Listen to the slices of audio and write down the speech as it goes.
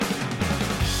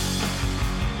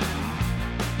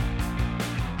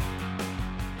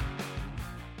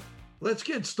Let's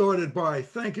get started by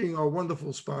thanking our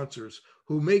wonderful sponsors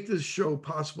who make this show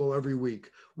possible every week.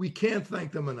 We can't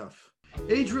thank them enough.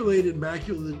 Age-related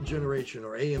macular degeneration,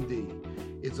 or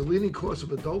AMD, is the leading cause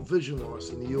of adult vision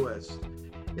loss in the U.S.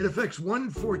 It affects 1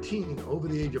 in 14 over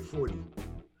the age of 40.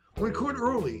 When caught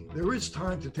early, there is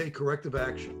time to take corrective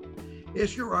action.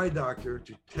 Ask your eye doctor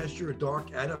to test your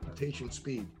dark adaptation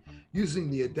speed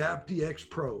using the Adapt DX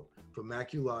Pro from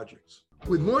Maculogics.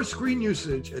 With more screen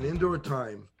usage and indoor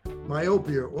time,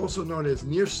 myopia, also known as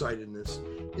nearsightedness,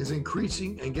 is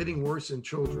increasing and getting worse in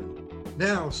children.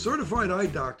 Now, certified eye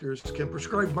doctors can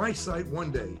prescribe MiSight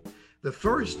One Day, the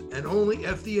first and only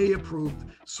FDA-approved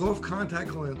soft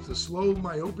contact lens to slow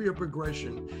myopia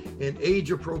progression in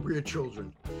age-appropriate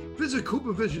children. Visit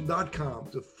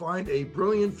CooperVision.com to find a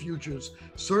Brilliant Futures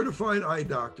certified eye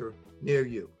doctor near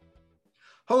you.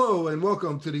 Hello and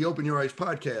welcome to the Open Your Eyes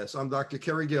podcast. I'm Dr.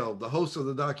 Kerry Gelb, the host of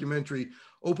the documentary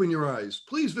Open Your Eyes.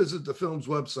 Please visit the film's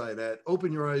website at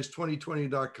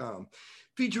openyoureyes2020.com,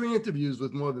 featuring interviews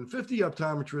with more than 50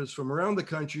 optometrists from around the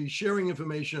country sharing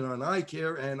information on eye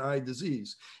care and eye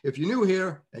disease. If you're new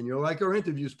here and you like our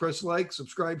interviews, press like,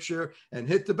 subscribe, share, and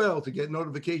hit the bell to get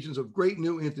notifications of great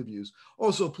new interviews.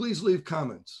 Also, please leave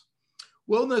comments.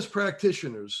 Wellness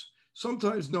practitioners,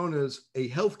 sometimes known as a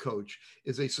health coach,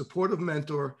 is a supportive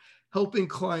mentor helping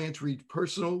clients reach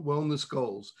personal wellness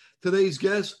goals. Today's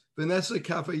guest, Vanessa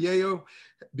Cafayello,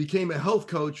 became a health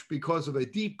coach because of a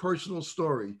deep personal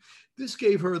story. This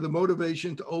gave her the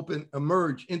motivation to open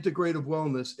Emerge Integrative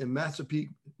Wellness in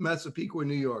Massapequa,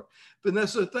 New York.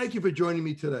 Vanessa, thank you for joining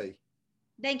me today.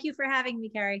 Thank you for having me,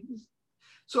 Kerry.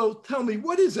 So tell me,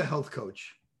 what is a health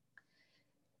coach?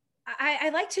 I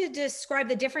like to describe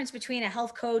the difference between a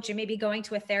health coach and maybe going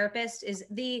to a therapist. Is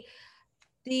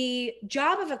the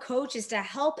job of a coach is to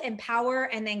help empower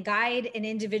and then guide an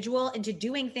individual into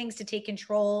doing things to take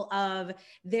control of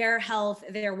their health,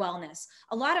 their wellness.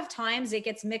 A lot of times it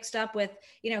gets mixed up with,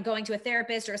 going to a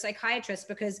therapist or a psychiatrist,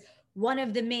 because one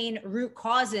of the main root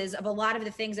causes of a lot of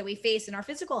the things that we face in our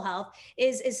physical health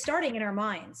is starting in our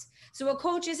minds. So a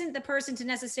coach isn't the person to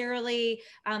necessarily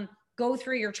go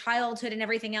through your childhood and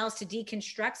everything else to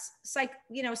deconstruct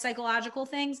psychological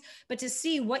things, but to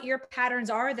see what your patterns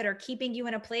are that are keeping you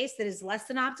in a place that is less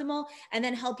than optimal, and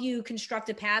then help you construct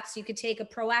a path so you could take a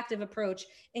proactive approach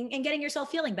in getting yourself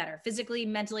feeling better physically,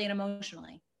 mentally, and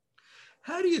emotionally.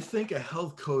 How do you think a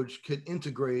health coach could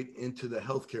integrate into the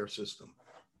healthcare system?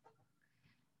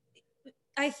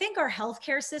 I think our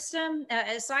healthcare system,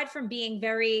 aside from being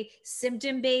very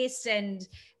symptom-based and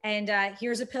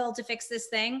here's a pill to fix this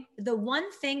thing, the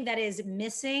one thing that is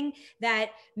missing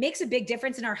that makes a big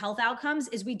difference in our health outcomes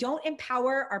is we don't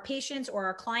empower our patients or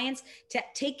our clients to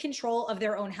take control of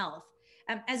their own health.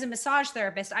 As a massage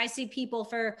therapist, I see people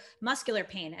for muscular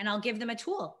pain and I'll give them a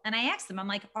tool. And I ask them, I'm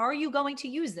like, are you going to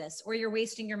use this or you're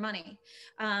wasting your money?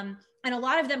 And a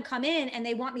lot of them come in and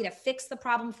they want me to fix the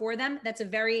problem for them. That's a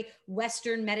very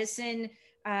Western medicine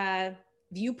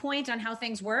viewpoint on how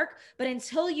things work. But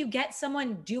until you get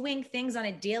someone doing things on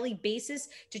a daily basis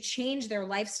to change their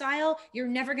lifestyle, you're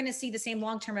never going to see the same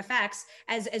long-term effects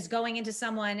as going into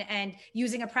someone and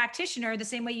using a practitioner the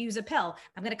same way you use a pill.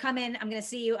 I'm going to come in, I'm going to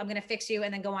see you, I'm going to fix you,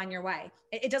 and then go on your way.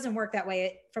 It doesn't work that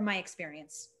way from my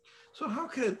experience. So how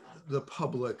could the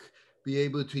public be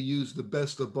able to use the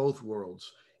best of both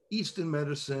worlds, Eastern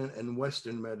medicine and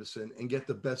Western medicine, and get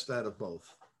the best out of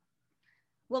both?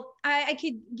 Well, I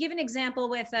could give an example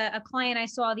with a client I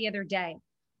saw the other day.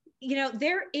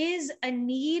 There is a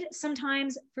need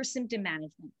sometimes for symptom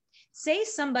management. Say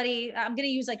somebody, I'm going to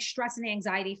use like stress and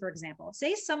anxiety, for example.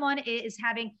 Say someone is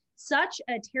having such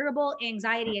a terrible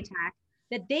anxiety attack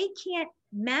that they can't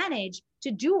manage to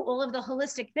do all of the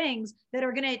holistic things that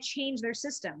are going to change their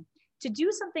system. To do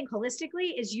something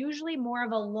holistically is usually more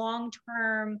of a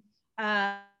long-term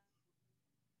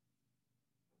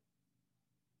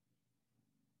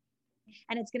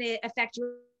and it's going to affect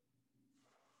your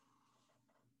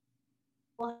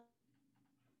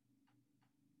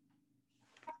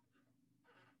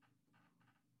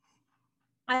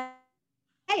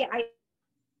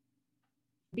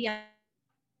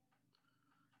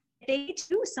they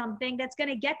do something that's going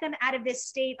to get them out of this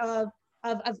state of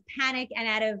panic and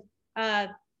out of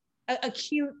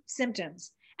acute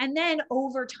symptoms. And then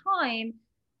over time,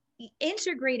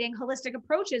 integrating holistic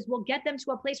approaches will get them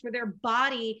to a place where their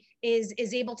body is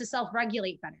able to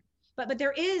self-regulate better. But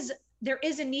there is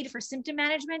a need for symptom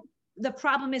management. The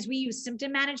problem is we use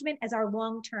symptom management as our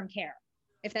long-term care,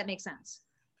 if that makes sense.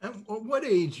 At what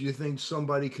age do you think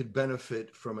somebody could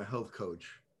benefit from a health coach?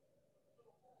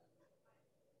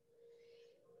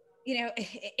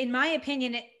 In my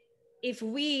opinion, if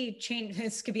we change,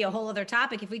 this could be a whole other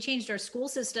topic. If we changed our school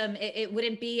system, it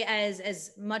wouldn't be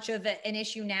as much of an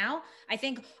issue now. I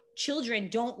think children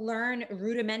don't learn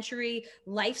rudimentary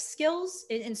life skills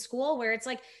in school, where it's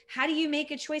like, how do you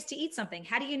make a choice to eat something?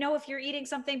 How do you know if you're eating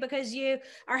something because you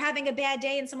are having a bad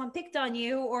day and someone picked on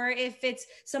you, or if it's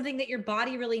something that your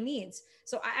body really needs?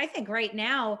 So I think right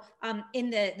now, in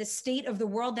the state of the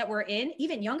world that we're in,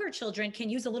 even younger children can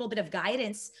use a little bit of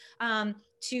guidance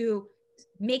to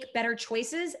make better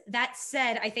choices. That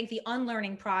said, I think the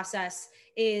unlearning process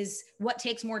is what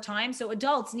takes more time. So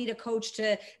adults need a coach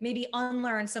to maybe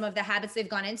unlearn some of the habits they've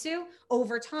gone into.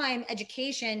 Over time,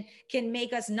 education can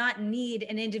make us not need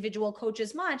an individual coach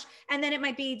as much. And then it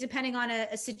might be depending on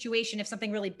a situation if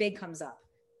something really big comes up,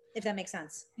 if that makes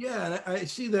sense. Yeah, and I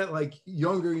see that like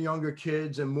younger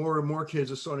kids and more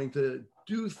kids are starting to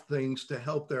do things to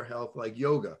help their health, like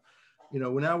yoga. You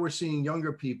know, now we're seeing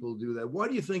younger people do that. Why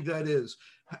do you think that is?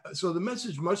 So the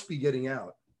message must be getting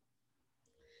out.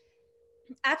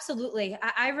 Absolutely.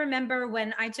 I remember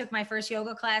when I took my first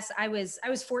yoga class, I was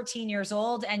 14 years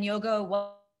old, and yoga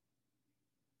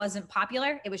wasn't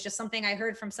popular. It was just something I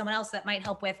heard from someone else that might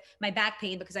help with my back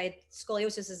pain, because I had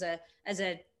scoliosis as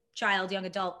a child, young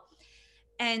adult.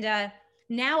 And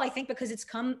now I think because it's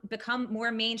become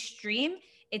more mainstream,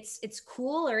 it's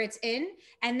cool, or it's in.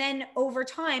 And then over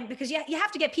time, because you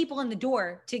have to get people in the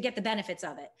door to get the benefits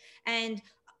of it. And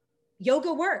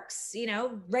yoga works,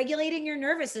 regulating your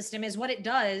nervous system is what it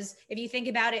does. If you think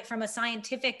about it from a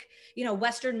scientific,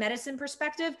 Western medicine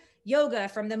perspective, yoga,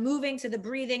 from the moving to the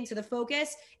breathing to the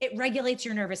focus, it regulates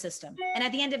your nervous system. And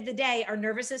at the end of the day, our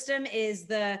nervous system is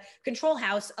the control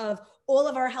house of all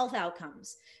of our health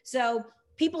outcomes. So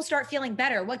people start feeling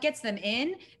better. What gets them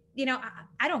in?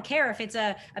 I don't care if it's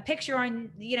a picture on,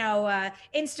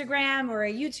 Instagram or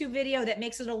a YouTube video that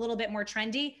makes it a little bit more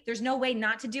trendy. There's no way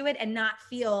not to do it and not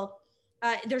feel,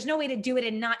 there's no way to do it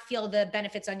and not feel the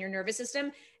benefits on your nervous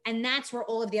system. And that's where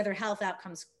all of the other health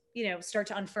outcomes, start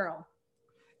to unfurl.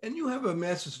 And you have a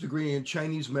master's degree in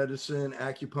Chinese medicine,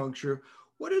 acupuncture.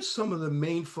 What are some of the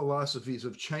main philosophies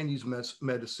of Chinese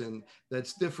medicine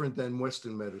that's different than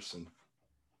Western medicine?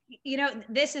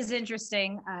 This is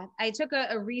interesting. I took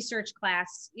a research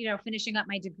class, finishing up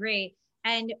my degree.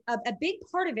 And a big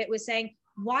part of it was saying,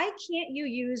 why can't you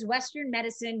use Western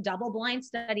medicine double-blind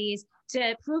studies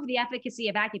to prove the efficacy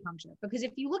of acupuncture? Because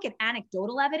if you look at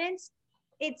anecdotal evidence,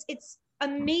 it's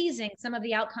amazing, some of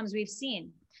the outcomes we've seen.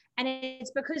 And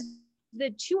it's because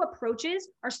the two approaches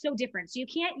are so different. So you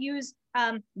can't use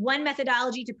one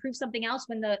methodology to prove something else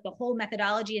when the whole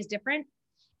methodology is different.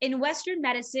 In Western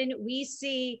medicine,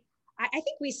 I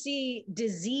think we see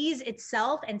disease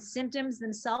itself and symptoms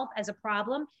themselves as a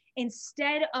problem,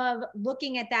 instead of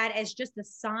looking at that as just a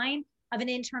sign of an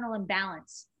internal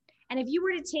imbalance. And if you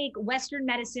were to take Western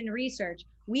medicine research,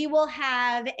 we will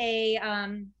have a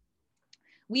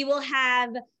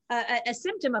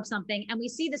symptom of something, and we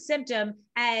see the symptom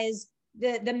as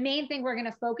the main thing we're going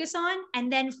to focus on.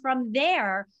 And then from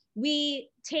there, we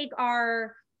take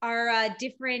our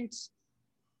different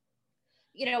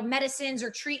medicines or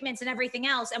treatments and everything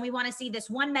else, and we want to see this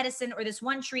one medicine or this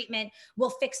one treatment will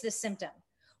fix this symptom.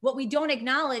 What we don't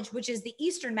acknowledge, which is the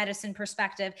Eastern medicine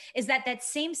perspective, is that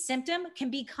same symptom can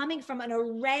be coming from an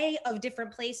array of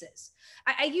different places.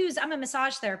 I'm a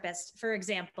massage therapist, for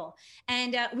example,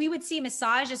 and we would see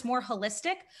massage as more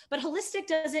holistic, but holistic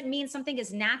doesn't mean something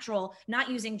is natural, not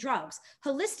using drugs.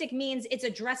 Holistic means it's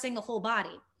addressing the whole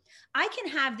body. I can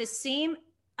have the same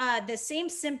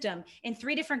symptom in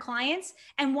 3 different clients,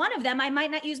 and one of them I might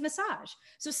not use massage.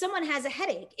 So someone has a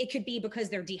headache. It could be because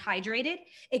they're dehydrated.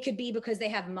 It could be because they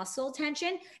have muscle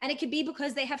tension, and it could be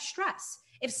because they have stress.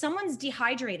 If someone's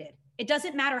dehydrated, it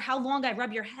doesn't matter how long I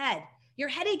rub your head, your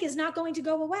headache is not going to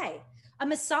go away. A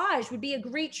massage would be a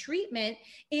great treatment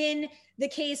in the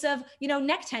case of,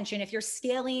 neck tension. If your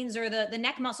scalenes or the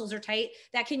neck muscles are tight,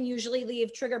 that can usually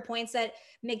leave trigger points that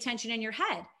make tension in your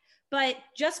head. But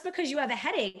just because you have a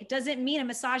headache doesn't mean a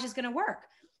massage is going to work.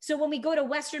 So when we go to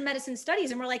Western medicine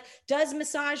studies and we're like, does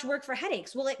massage work for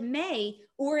headaches? Well, it may,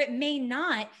 or it may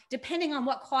not, depending on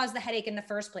what caused the headache in the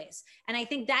first place. And I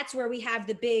think that's where we have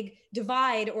the big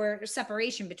divide or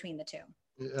separation between the two.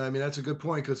 I mean, that's a good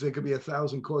point, because there could be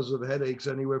 1,000 causes of headaches,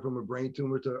 anywhere from a brain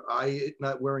tumor to eye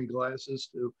not wearing glasses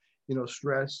to,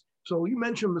 stress. So you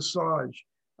mentioned massage.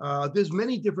 There's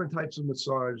many different types of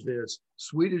massage. There's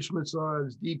Swedish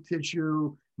massage, deep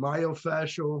tissue,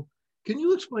 myofascial. Can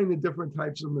you explain the different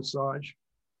types of massage?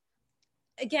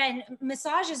 Again,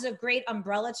 massage is a great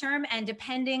umbrella term, and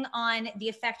depending on the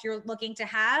effect you're looking to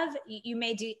have, you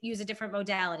may use a different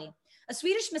modality. A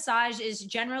Swedish massage is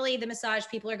generally the massage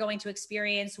people are going to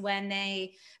experience when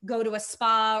they go to a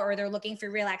spa or they're looking for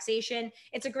relaxation.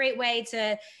 It's a great way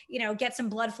to, get some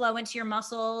blood flow into your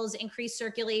muscles, increase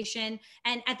circulation.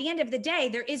 And at the end of the day,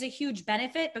 there is a huge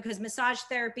benefit because massage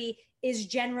therapy is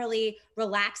generally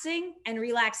relaxing, and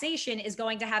relaxation is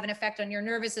going to have an effect on your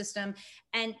nervous system.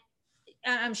 And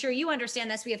I'm sure you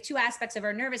understand this. We have two aspects of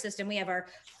our nervous system. We have our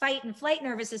fight and flight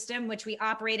nervous system, which we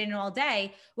operate in all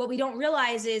day. What we don't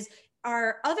realize is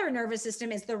our other nervous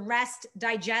system is the rest,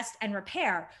 digest, and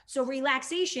repair. So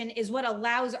relaxation is what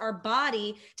allows our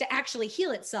body to actually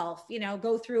heal itself,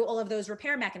 go through all of those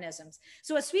repair mechanisms.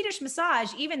 So a Swedish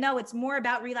massage, even though it's more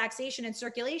about relaxation and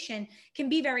circulation, can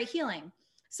be very healing.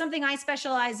 Something I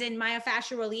specialize in,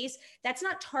 myofascial release, that's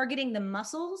not targeting the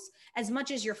muscles as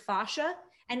much as your fascia.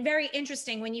 And very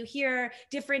interesting when you hear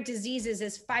different diseases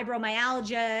as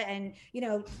fibromyalgia and,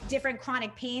 different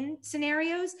chronic pain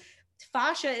scenarios.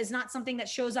 Fascia is not something that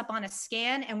shows up on a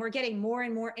scan, and we're getting more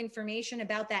and more information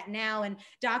about that now. And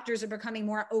doctors are becoming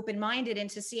more open-minded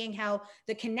into seeing how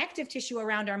the connective tissue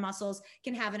around our muscles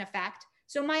can have an effect.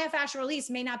 So myofascial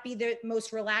release may not be the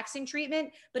most relaxing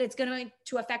treatment, but it's going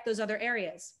to affect those other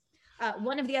areas.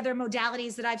 One of the other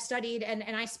modalities that I've studied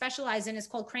and I specialize in is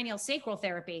called cranial sacral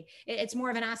therapy. It's more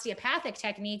of an osteopathic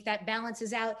technique that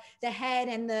balances out the head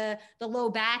and the low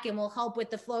back and will help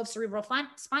with the flow of cerebral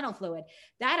spinal fluid.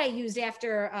 That I used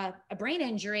after a brain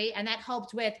injury, and that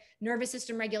helped with nervous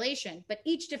system regulation. But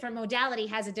each different modality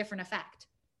has a different effect.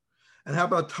 And how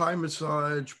about Thai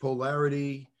massage,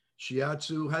 polarity,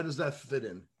 shiatsu? How does that fit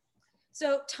in?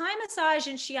 So Thai massage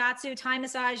and shiatsu, Thai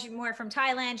massage more from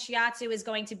Thailand, shiatsu is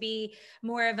going to be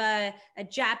more of a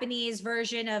Japanese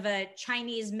version of a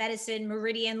Chinese medicine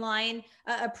meridian line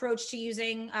approach to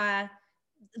using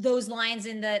those lines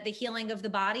in the healing of the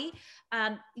body.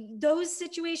 Those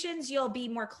situations, you'll be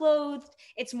more clothed,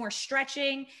 it's more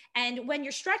stretching. And when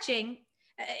you're stretching,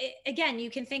 again, you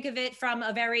can think of it from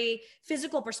a very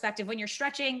physical perspective. When you're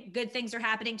stretching, good things are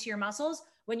happening to your muscles.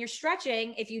 When you're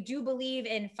stretching, if you do believe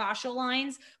in fascial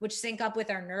lines, which sync up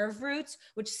with our nerve roots,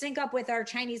 which sync up with our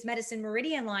Chinese medicine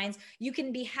meridian lines, you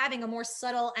can be having a more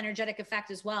subtle energetic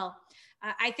effect as well.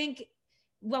 I think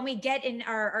when we get in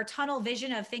our tunnel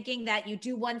vision of thinking that you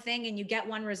do one thing and you get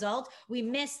one result, we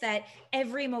miss that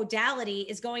every modality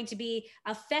is going to be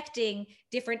affecting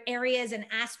different areas and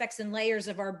aspects and layers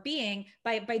of our being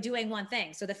by doing one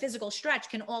thing. So the physical stretch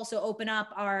can also open up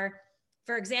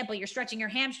for example, you're stretching your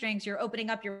hamstrings, you're opening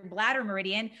up your bladder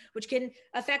meridian, which can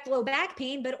affect low back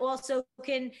pain, but also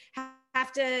can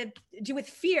have to do with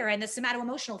fear and the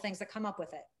somato-emotional things that come up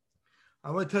with it.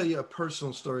 I want to tell you a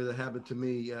personal story that happened to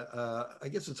me. I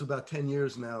guess it's about 10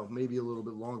 years now, maybe a little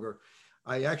bit longer.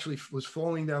 I actually was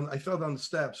falling down. I fell down the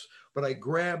steps, but I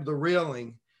grabbed the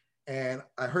railing and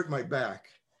I hurt my back.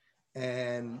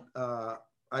 And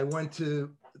I went to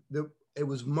it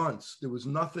was months. There was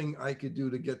nothing I could do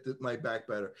to get my back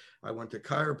better. I went to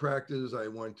chiropractors. I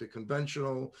went to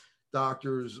conventional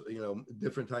doctors,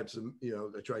 different types of,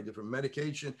 I tried different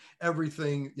medication,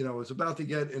 everything, I was about to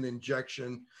get an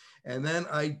injection. And then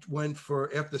I went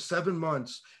after 7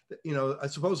 months,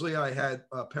 supposedly I had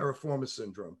piriformis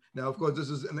syndrome. Now, of course, this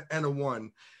is an N of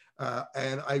 1.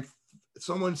 And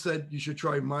someone said you should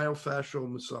try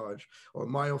myofascial massage or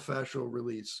myofascial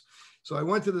release. So I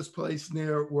went to this place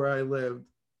near where I lived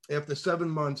after 7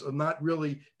 months of not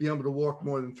really being able to walk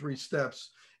more than 3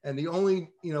 steps. And the only,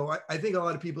 I think a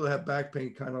lot of people that have back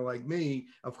pain, kind of like me,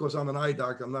 of course, I'm an eye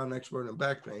doctor, I'm not an expert in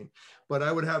back pain, but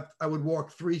I would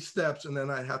walk 3 steps and then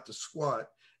I'd have to squat,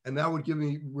 and that would give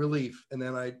me relief. And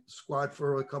then I'd squat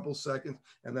for a couple seconds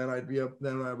and then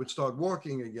then I would start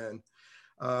walking again.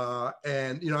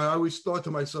 And I always thought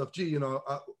to myself, gee,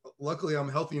 luckily I'm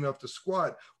healthy enough to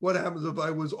squat. What happens if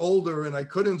I was older and I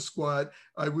couldn't squat?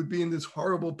 I would be in this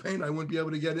horrible pain. I wouldn't be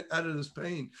able to get out of this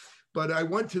pain. But I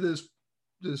went to this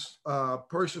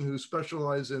person who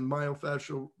specialized in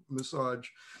myofascial massage,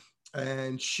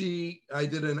 and I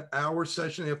did an hour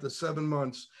session after 7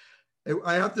 months.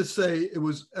 I have to say it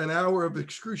was an hour of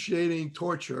excruciating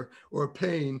torture or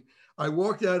pain. I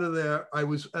walked out of there, I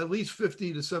was at least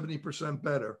 50 to 70%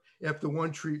 better after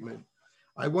one treatment.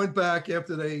 I went back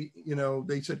after they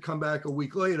said come back a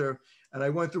week later, and I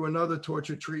went through another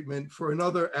torture treatment for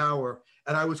another hour,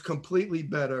 and I was completely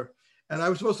better. And I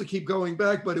was supposed to keep going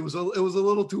back, but it was a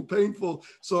little too painful,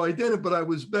 so I didn't, but I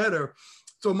was better.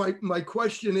 So my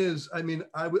question is,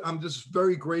 I'm just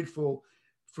very grateful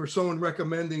for someone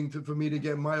recommending for me to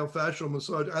get myofascial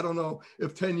massage. I don't know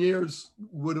if 10 years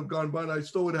would have gone by and I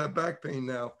still would have back pain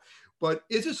now. But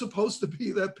is it supposed to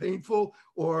be that painful,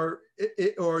 or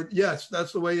yes,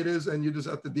 that's the way it is and you just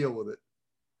have to deal with it?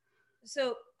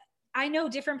 So I know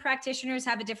different practitioners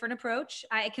have a different approach.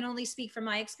 I can only speak from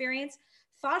my experience.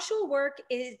 Fascial work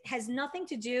has nothing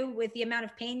to do with the amount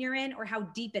of pain you're in or how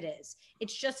deep it is.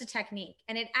 It's just a technique.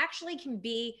 And it actually can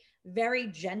be very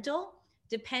gentle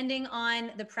depending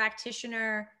on the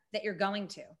practitioner that you're going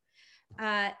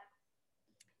to.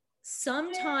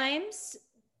 Sometimes,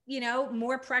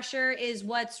 more pressure is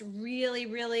what's really,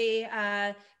 really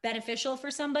beneficial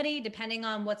for somebody, depending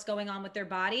on what's going on with their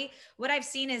body. What I've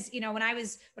seen is, when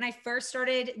I first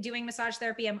started doing massage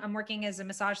therapy, I'm working as a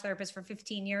massage therapist for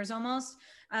 15 years almost.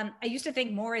 I used to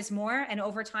think more is more. And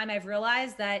over time, I've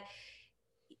realized that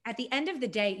at the end of the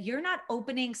day, you're not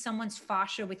opening someone's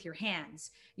fascia with your hands.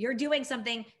 You're doing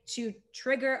something to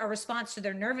trigger a response to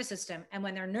their nervous system. And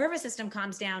when their nervous system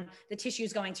calms down, the tissue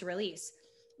is going to release.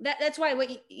 That's why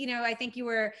I think you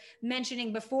were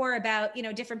mentioning before about,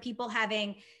 different people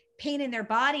having pain in their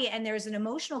body, and there's an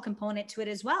emotional component to it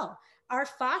as well. Our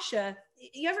fascia,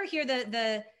 you ever hear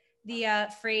the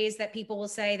phrase that people will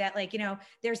say that, like,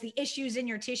 there's the issues in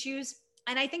your tissues?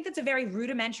 And I think that's a very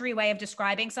rudimentary way of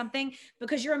describing something,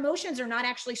 because your emotions are not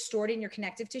actually stored in your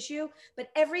connective tissue, but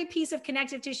every piece of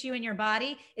connective tissue in your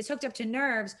body is hooked up to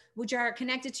nerves, which are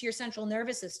connected to your central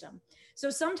nervous system. So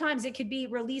sometimes it could be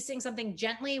releasing something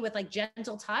gently with like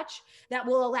gentle touch that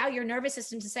will allow your nervous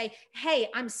system to say, hey,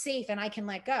 I'm safe and I can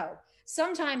let go.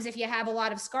 Sometimes if you have a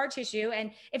lot of scar tissue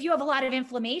and if you have a lot of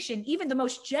inflammation, even the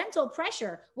most gentle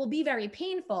pressure will be very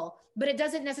painful, but it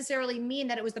doesn't necessarily mean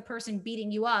that it was the person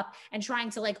beating you up and trying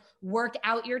to like work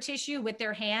out your tissue with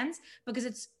their hands, because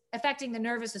it's affecting the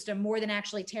nervous system more than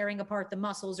actually tearing apart the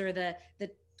muscles or the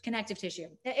connective tissue,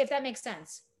 if that makes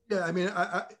sense. Yeah, I mean,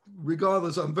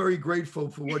 regardless, I'm very grateful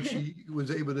for what she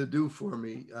was able to do for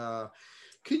me.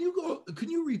 Can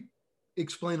you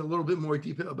explain a little bit more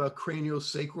detail about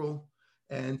craniosacral,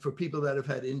 and for people that have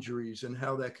had injuries and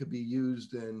how that could be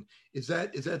used? And is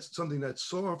that something that's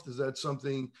soft? Is that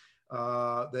something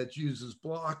that uses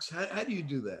blocks? How do you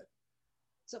do that?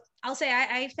 So I'll say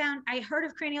I heard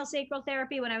of craniosacral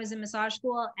therapy when I was in massage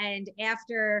school, and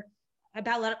after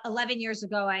about 11 years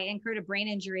ago, I incurred a brain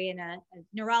injury, and a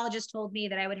neurologist told me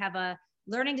that I would have a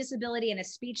learning disability and a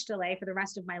speech delay for the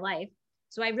rest of my life.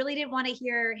 So I really didn't want to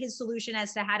hear his solution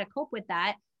as to how to cope with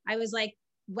that. I was like,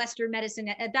 Western medicine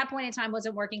at that point in time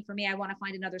wasn't working for me. I want to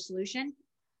find another solution.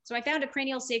 So I found a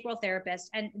craniosacral therapist,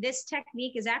 and this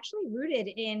technique is actually rooted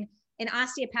in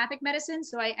osteopathic medicine.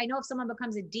 So I know if someone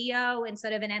becomes a DO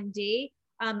instead of an MD,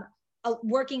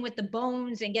 working with the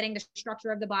bones and getting the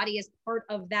structure of the body is part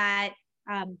of that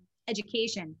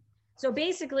education. So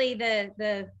basically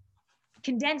the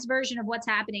condensed version of what's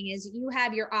happening is you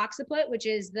have your occiput, which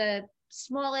is the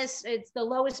smallest, it's the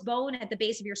lowest bone at the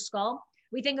base of your skull.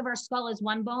 We think of our skull as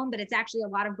one bone, but it's actually a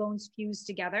lot of bones fused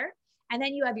together. And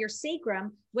then you have your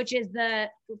sacrum, which is the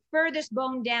furthest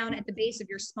bone down at the base of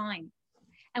your spine.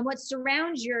 And what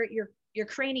surrounds your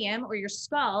cranium or your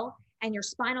skull and your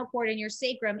spinal cord and your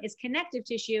sacrum is connective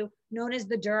tissue known as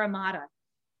the dura mater.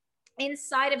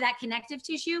 Inside of that connective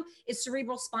tissue is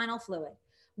cerebral spinal fluid.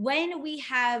 When we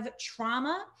have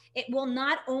trauma, it will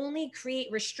not only create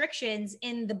restrictions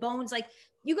in the bones, like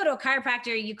you go to a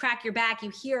chiropractor, you crack your back, you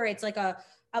hear it's like a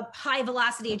high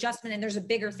velocity adjustment and there's a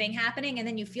bigger thing happening and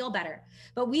then you feel better.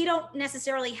 But we don't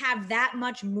necessarily have that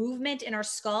much movement in our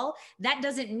skull. That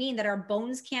doesn't mean that our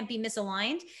bones can't be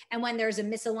misaligned. And when there's a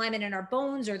misalignment in our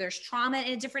bones or there's trauma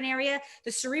in a different area,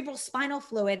 the cerebral spinal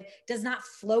fluid does not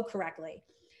flow correctly.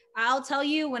 I'll tell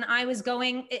you, when I was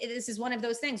going, this is one of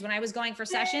those things, when I was going for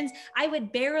sessions, I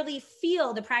would barely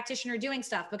feel the practitioner doing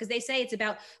stuff because they say it's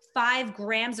about 5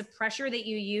 grams of pressure that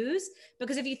you use.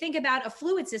 Because if you think about a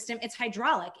fluid system, it's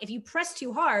hydraulic. If you press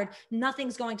too hard,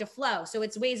 nothing's going to flow. So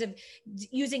it's ways of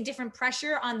using different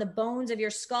pressure on the bones of your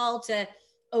skull to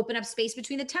open up space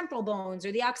between the temporal bones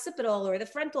or the occipital or the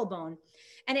frontal bone.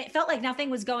 And it felt like nothing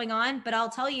was going on. But I'll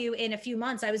tell you, in a few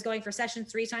months, I was going for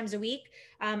sessions 3 times a week.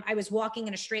 I was walking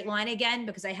in a straight line again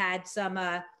because I had some,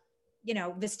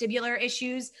 vestibular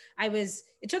issues.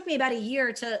 It took me about a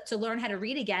year to learn how to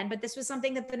read again, but this was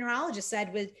something that the neurologist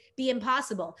said would be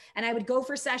impossible. And I would go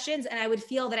for sessions and I would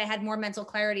feel that I had more mental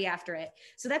clarity after it.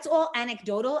 So that's all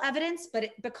anecdotal evidence, but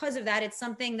because of that, it's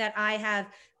something that I have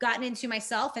gotten into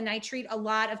myself. And I treat a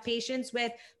lot of patients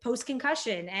with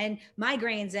post-concussion and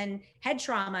migraines and head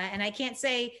trauma. And I can't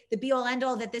say the be all end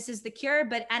all that this is the cure,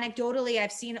 but anecdotally,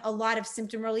 I've seen a lot of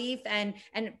symptom relief and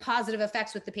positive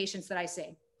effects with the patients that I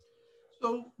see.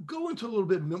 So go into a little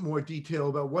bit more detail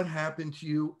about what happened to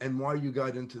you and why you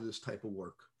got into this type of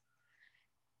work.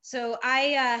 So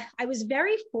I was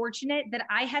very fortunate that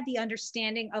I had the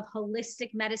understanding of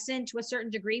holistic medicine to a certain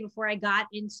degree before I got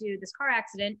into this car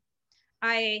accident.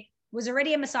 I was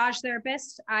already a massage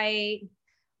therapist. I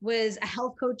was a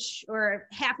health coach, or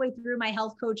halfway through my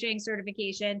health coaching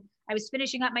certification. I was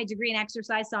finishing up my degree in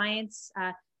exercise science.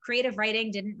 Creative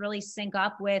writing didn't really sync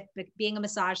up with being a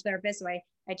massage therapist. So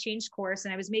I changed course,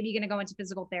 and I was maybe going to go into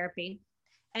physical therapy.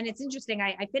 And it's interesting.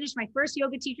 I finished my first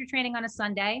yoga teacher training on a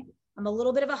Sunday. I'm a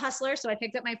little bit of a hustler. So I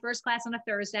picked up my first class on a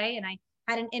Thursday, and I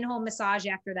had an in-home massage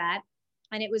after that.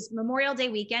 And it was Memorial Day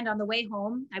weekend. On the way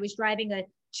home, I was driving a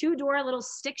 2-door little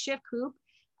stick shift coupe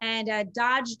and a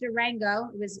Dodge Durango.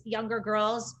 It was younger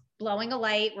girls blowing a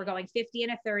light. We're going 50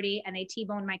 and a 30, and they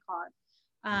T-boned my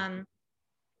car.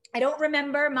 I don't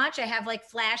remember much. I have like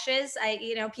flashes.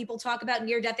 People talk about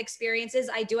near-death experiences.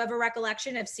 I do have a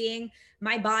recollection of seeing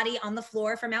my body on the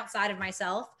floor from outside of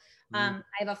myself. I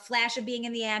have a flash of being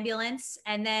in the ambulance,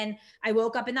 and then I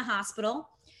woke up in the hospital.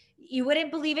 You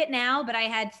wouldn't believe it now, but I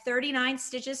had 39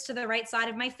 stitches to the right side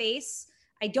of my face.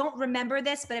 I don't remember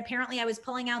this, but apparently I was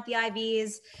pulling out the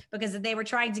IVs because they were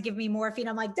trying to give me morphine.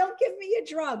 I'm like, don't give me your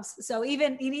drugs. So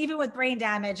even with brain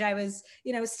damage, I was,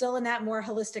 still in that more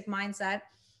holistic mindset.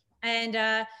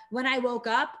 And when I woke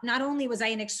up, not only was I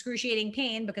in excruciating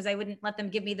pain because I wouldn't let them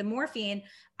give me the morphine,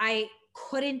 I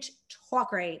couldn't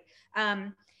talk right.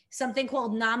 Something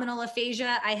called nominal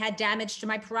aphasia. I had damage to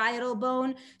my parietal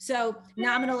bone. So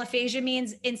nominal aphasia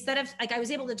means instead of, like, I was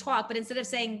able to talk, but instead of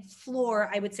saying floor,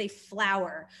 I would say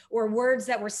flower, or words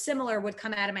that were similar would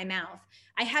come out of my mouth.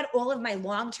 I had all of my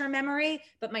long-term memory,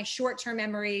 but my short-term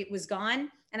memory was gone.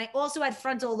 And I also had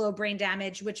frontal lobe brain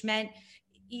damage, which meant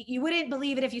you wouldn't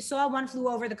believe it. If you saw One Flew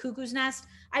Over the Cuckoo's Nest,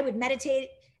 I would meditate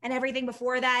and everything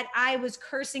before that. I was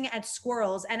cursing at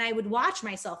squirrels, and I would watch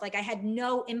myself like I had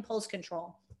no impulse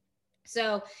control.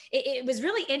 So it was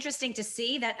really interesting to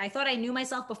see that. I thought I knew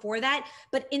myself before that,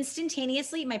 but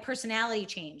instantaneously my personality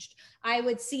changed. I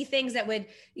would see things that would,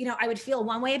 I would feel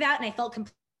one way about, and I felt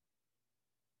completely.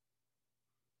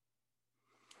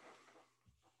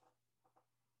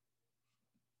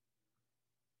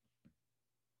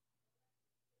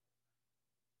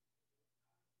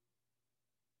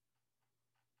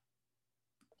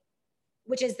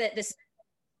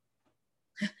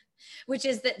 Which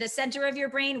is the center of your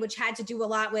brain, which had to do a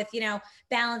lot with,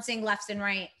 balancing left and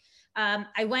right.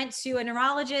 I went to a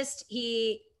neurologist.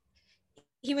 He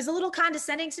was a little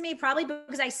condescending to me, probably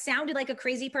because I sounded like a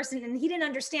crazy person, and he didn't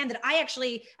understand that I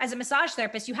actually, as a massage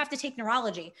therapist, you have to take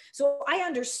neurology. So I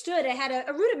understood. I had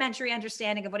a rudimentary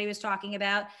understanding of what he was talking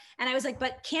about. And I was like,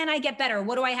 but can I get better?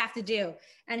 What do I have to do?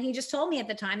 And he just told me at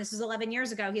the time, this was 11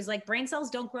 years ago, he's like, brain cells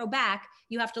don't grow back.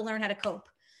 You have to learn how to cope.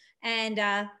 And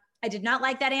I did not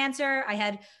like that answer. I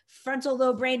had frontal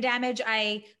lobe brain damage.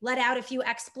 I let out a few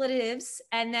expletives,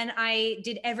 and then I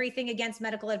did everything against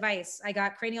medical advice. I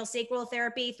got cranial sacral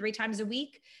therapy 3 times a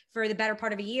week for the better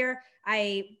part of a year.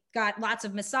 I got lots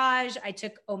of massage. I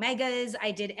took omegas.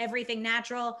 I did everything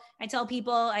natural. I tell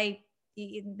people they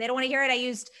don't want to hear it. I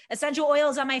used essential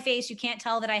oils on my face. You can't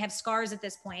tell that I have scars at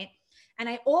this point. And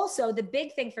I also, the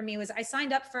big thing for me was I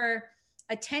signed up for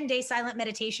a 10-day silent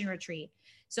meditation retreat.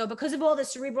 So because of all the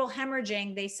cerebral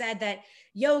hemorrhaging, they said that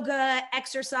yoga,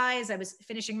 exercise, I was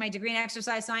finishing my degree in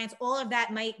exercise science, all of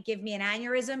that might give me an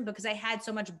aneurysm because I had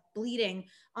so much bleeding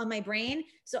on my brain.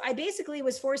 So I basically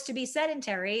was forced to be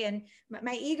sedentary. And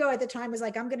my ego at the time was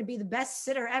like, I'm going to be the best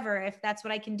sitter ever if that's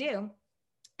what I can do.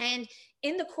 And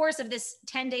in the course of this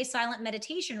 10-day silent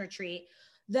meditation retreat,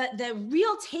 the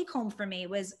real take home for me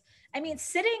was,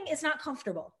 sitting is not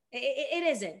comfortable. It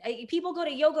isn't. People go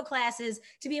to yoga classes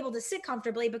to be able to sit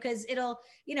comfortably because it'll,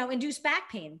 induce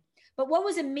back pain. But what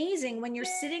was amazing when you're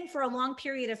sitting for a long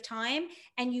period of time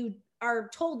and you are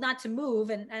told not to move,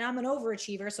 and I'm an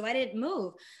overachiever, so I didn't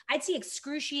move, I'd see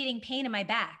excruciating pain in my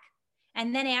back.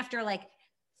 And then after like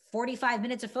 45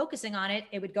 minutes of focusing on it,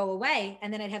 it would go away.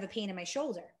 And then I'd have a pain in my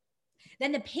shoulder.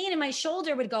 Then the pain in my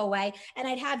shoulder would go away, and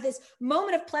I'd have this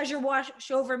moment of pleasure wash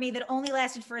over me that only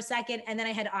lasted for a second. And then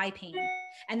I had eye pain,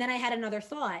 and then I had another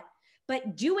thought.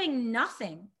 But doing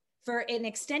nothing for an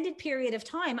extended period of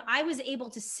time, I was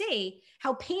able to see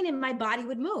how pain in my body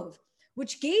would move,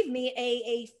 which gave me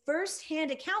a firsthand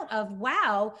account of,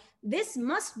 wow, this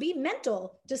must be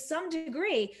mental to some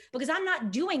degree because I'm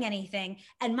not doing anything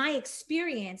and my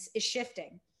experience is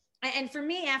shifting. And for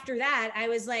me, after that, I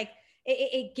was like,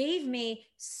 it gave me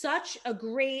such a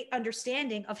great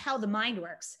understanding of how the mind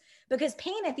works, because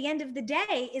pain at the end of the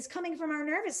day is coming from our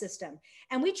nervous system.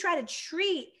 And we try to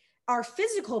treat our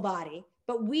physical body,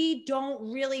 but we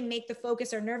don't really make the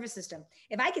focus our nervous system.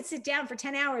 If I could sit down for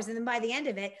 10 hours and then by the end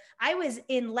of it, I was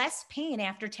in less pain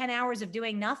after 10 hours of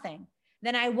doing nothing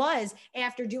than I was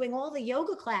after doing all the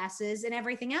yoga classes and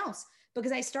everything else,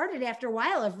 because I started after a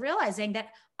while of realizing that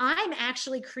I'm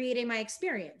actually creating my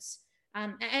experience.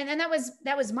 And that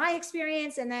was my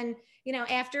experience. And then,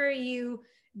 after you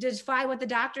defy what the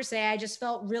doctors say, I just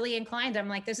felt really inclined. I'm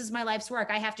like, this is my life's work.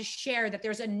 I have to share that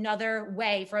there's another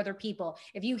way for other people.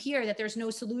 If you hear that there's no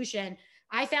solution,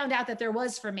 I found out that there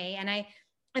was for me.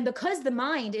 And because the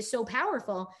mind is so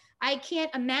powerful, I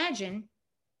can't imagine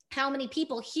how many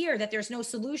people hear that there's no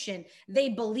solution, they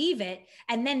believe it,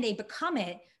 and then they become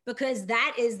it, because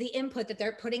that is the input that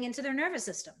they're putting into their nervous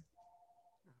system.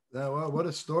 Now, what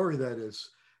a story that is.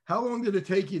 How long did it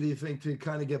take you, do you think, to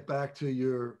kind of get back to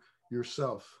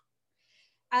yourself?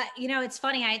 It's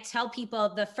funny. I tell people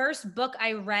the first book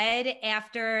I read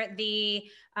after the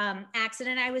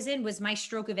accident I was in was My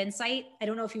Stroke of Insight. I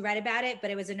don't know if you read about it,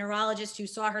 but it was a neurologist who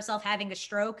saw herself having a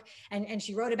stroke, and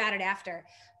she wrote about it after.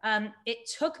 It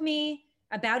took me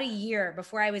about a year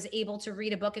before I was able to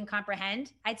read a book and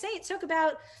comprehend. I'd say it took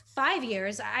about 5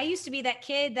 years. I used to be that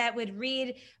kid that would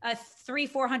read a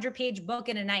 300-400 page book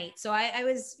in a night. So I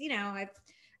was,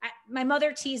 my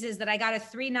mother teases that I got a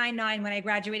 3.99 when I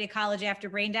graduated college after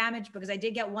brain damage, because I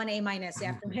did get 1 A-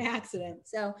 after my accident.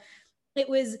 So it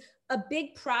was a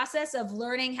big process of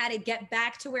learning how to get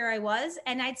back to where I was.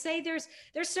 And I'd say there's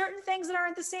certain things that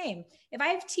aren't the same. If I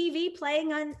have TV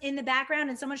playing on in the background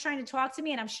and someone's trying to talk to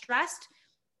me and I'm stressed,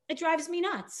 it drives me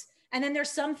nuts. And then there's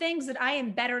some things that I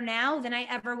am better now than I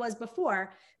ever was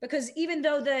before, because even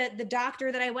though the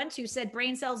doctor that I went to said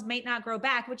brain cells may not grow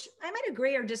back, which I might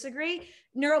agree or disagree,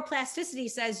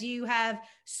 neuroplasticity says you have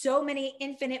so many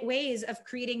infinite ways of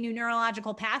creating new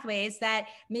neurological pathways that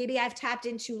maybe I've tapped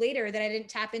into later that I didn't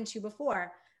tap into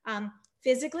before.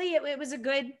 Physically, it was a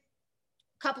good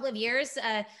couple of years.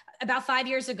 About 5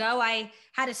 years ago, I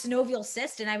had a synovial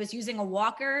cyst and I was using a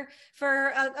walker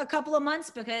for a couple of months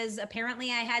because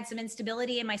apparently I had some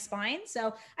instability in my spine.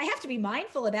 So I have to be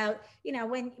mindful about,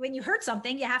 when you hurt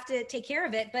something, you have to take care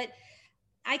of it. But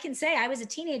I can say I was a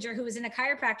teenager who was in a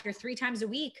chiropractor 3 times a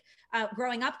week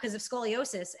growing up because of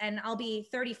scoliosis. And I'll be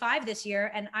 35 this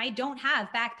year and I don't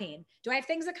have back pain. Do I have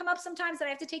things that come up sometimes that I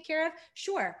have to take care of?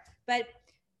 Sure. But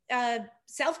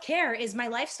self-care is my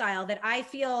lifestyle, that I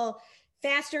feel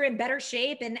faster and better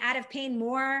shape and out of pain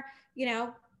more,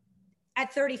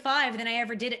 at 35 than I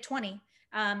ever did at 20.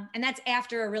 And that's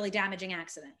after a really damaging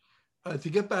accident. To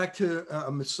get back to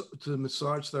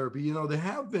massage therapy, there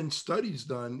have been studies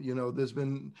done. There's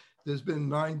been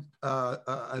 9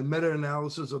 a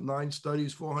meta-analysis of 9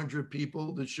 studies, 400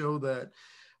 people, that show that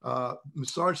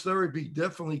massage therapy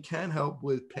definitely can help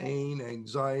with pain,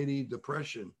 anxiety,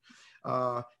 depression.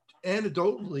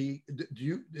 Anecdotally,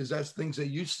 is that things that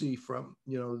you see from,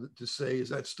 to say, is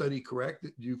that study correct?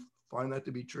 Do you find that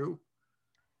to be true?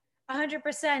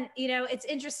 100%. It's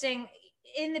interesting.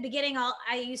 In the beginning,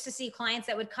 I used to see clients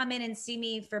that would come in and see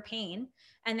me for pain,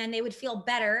 and then they would feel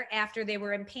better after they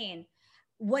were in pain.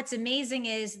 What's amazing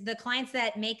is the clients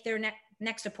that make their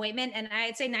next appointment, and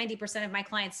I'd say 90% of my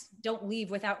clients don't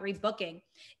leave without rebooking.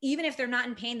 Even if they're not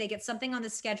in pain, they get something on the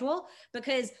schedule,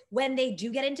 because when they do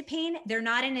get into pain, they're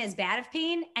not in as bad of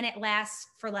pain and it lasts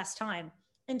for less time.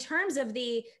 In terms of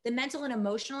the mental and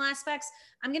emotional aspects,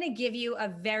 I'm going to give you a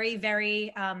very,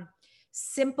 very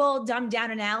simple, dumbed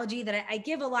down analogy that I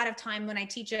give a lot of time when I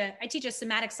teach a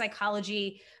somatic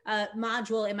psychology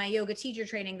module in my yoga teacher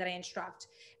training that I instruct.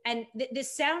 And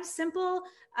this sounds simple,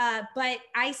 but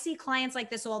I see clients like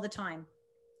this all the time.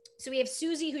 So we have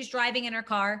Susie who's driving in her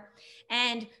car,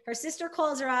 and her sister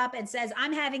calls her up and says,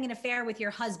 "I'm having an affair with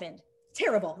your husband."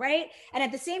 Terrible, right? And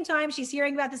at the same time, she's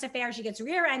hearing about this affair, she gets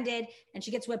rear-ended and she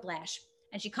gets whiplash.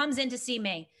 And she comes in to see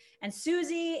me. And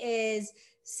Susie is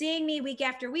seeing me week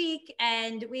after week,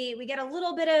 and we get a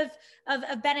little bit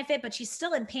of benefit, but she's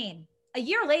still in pain. A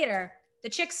year later, the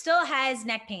chick still has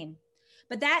neck pain.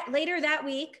 But later that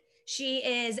week, she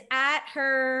is at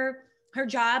her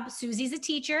job. Susie's a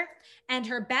teacher, and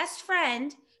her best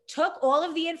friend took all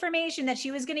of the information that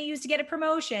she was going to use to get a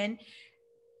promotion,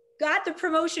 got the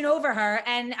promotion over her.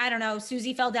 And I don't know,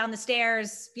 Susie fell down the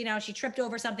stairs, she tripped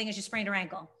over something and she sprained her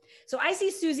ankle. So I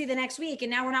see Susie the next week, and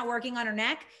now we're not working on her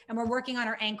neck and we're working on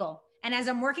her ankle. And as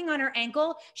I'm working on her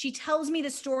ankle, she tells me the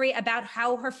story about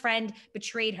how her friend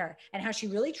betrayed her and how she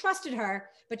really trusted her,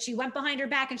 but she went behind her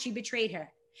back and she betrayed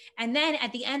her. And then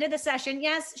at the end of the session,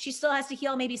 yes, she still has to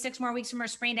heal maybe 6 more weeks from her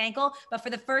sprained ankle, but for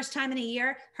the first time in a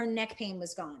year, her neck pain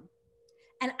was gone.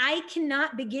 And I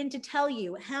cannot begin to tell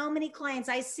you how many clients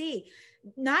I see,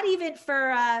 not even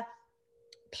for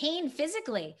pain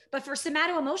physically, but for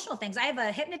somato-emotional things. I have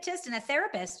a hypnotist and a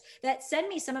therapist that send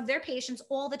me some of their patients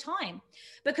all the time,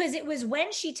 because it was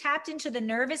when she tapped into the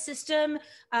nervous system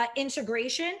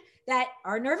integration that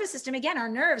our nervous system, again, our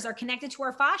nerves are connected to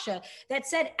our fascia, that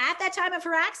said at that time of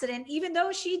her accident, even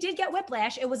though she did get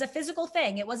whiplash, it was a physical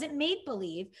thing. It wasn't make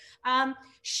believe.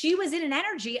 She was in an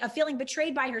energy of feeling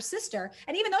betrayed by her sister.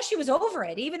 And even though she was over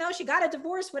it, even though she got a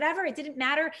divorce, whatever, it didn't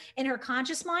matter in her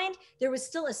conscious mind, there was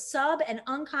still a sub and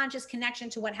unconscious connection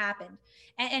to what happened.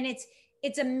 And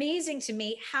it's amazing to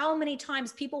me how many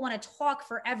times people want to talk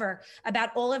forever about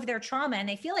all of their trauma and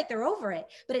they feel like they're over it,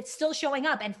 but it's still showing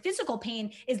up. And physical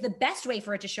pain is the best way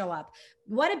for it to show up.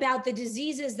 What about the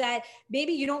diseases that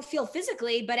maybe you don't feel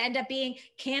physically, but end up being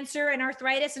cancer and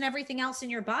arthritis and everything else in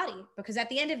your body? Because at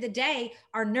the end of the day,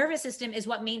 our nervous system is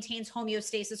what maintains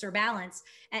homeostasis or balance.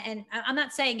 And I'm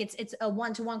not saying it's a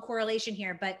one-to-one correlation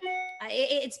here, but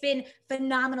it's been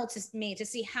phenomenal to me to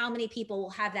see how many people will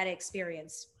have that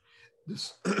experience.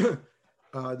 This,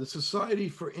 the Society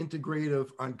for Integrative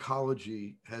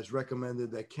Oncology has recommended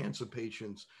that cancer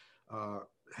patients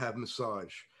have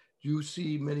massage. Do you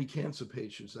see many cancer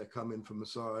patients that come in for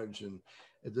massage, and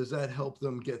does that help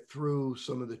them get through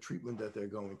some of the treatment that they're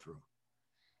going through?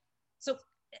 So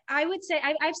I would say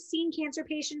I've seen cancer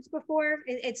patients before.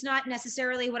 It's not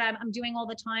necessarily what I'm doing all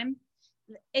the time.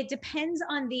 It depends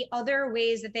on the other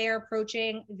ways that they are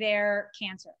approaching their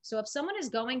cancer. So if someone is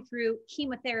going through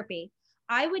chemotherapy,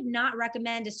 I would not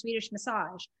recommend a Swedish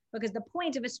massage, because the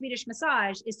point of a Swedish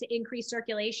massage is to increase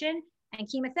circulation. And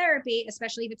chemotherapy,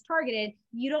 especially if it's targeted,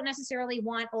 you don't necessarily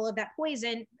want all of that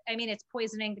poison. I mean, it's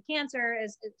poisoning the cancer,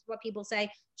 is what people say,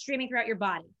 streaming throughout your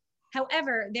body.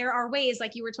 However, there are ways,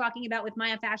 like you were talking about with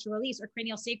myofascial release or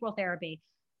cranial sacral therapy.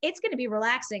 It's going to be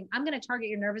relaxing. I'm going to target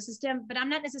your nervous system, but I'm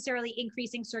not necessarily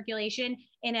increasing circulation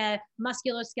in a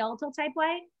musculoskeletal type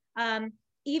way.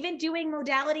 Even doing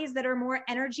modalities that are more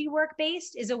energy work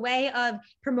based is a way of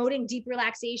promoting deep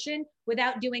relaxation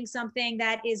without doing something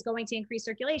that is going to increase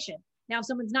circulation. Now, if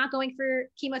someone's not going for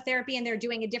chemotherapy and they're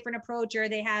doing a different approach, or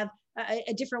they have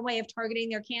a different way of targeting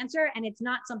their cancer, and it's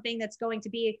not something that's going to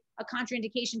be a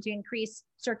contraindication to increase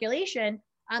circulation,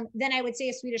 then I would say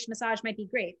a Swedish massage might be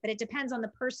great, but it depends on the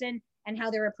person and how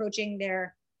they're approaching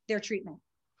their treatment.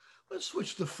 Let's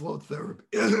switch to flow therapy.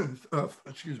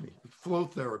 Flow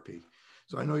therapy.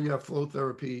 So I know you have flow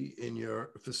therapy in your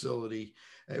facility.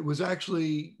 It was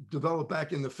actually developed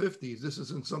back in the 50s. This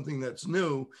isn't something that's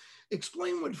new.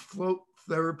 Explain what flow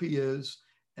therapy is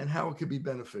and how it could be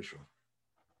beneficial.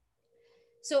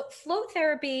 So flow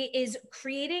therapy is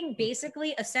creating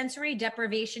basically a sensory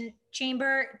deprivation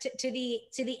chamber to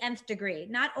the nth degree.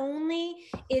 Not only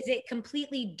is it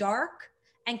completely dark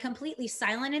and completely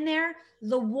silent in there,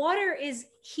 the water is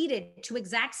heated to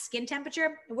exact skin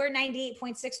temperature. We're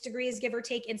 98.6 degrees, give or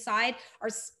take, inside. Our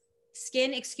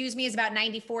skin, is about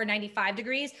 94, 95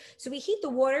 degrees. So we heat the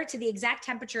water to the exact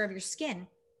temperature of your skin.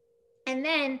 And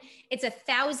then it's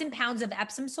 1,000 pounds of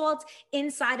Epsom salts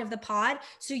inside of the pod.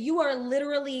 So you are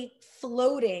literally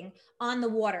floating on the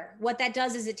water. What that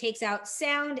does is it takes out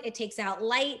sound, it takes out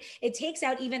light, it takes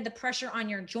out even the pressure on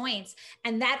your joints.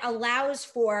 And that allows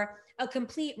for a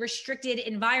complete restricted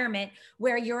environment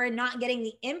where you're not getting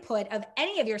the input of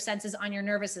any of your senses on your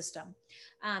nervous system.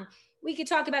 We could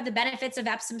talk about the benefits of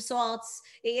Epsom salts.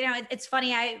 You know, it's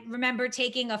funny. I remember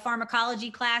taking a pharmacology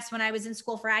class when I was in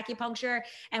school for acupuncture,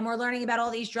 and we're learning about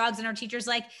all these drugs. And our teacher's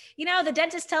like, you know, the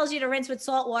dentist tells you to rinse with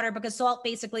salt water because salt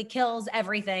basically kills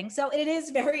everything. So it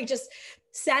is very just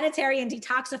sanitary and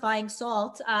detoxifying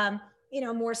salt, you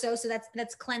know, more so. So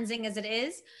that's cleansing as it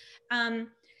is.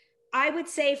 I would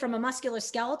say from a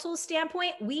musculoskeletal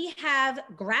standpoint, we have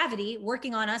gravity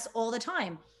working on us all the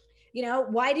time. You know,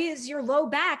 why does your low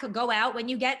back go out when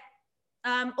you get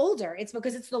older? It's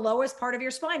because it's the lowest part of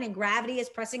your spine and gravity is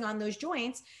pressing on those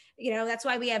joints. You know, that's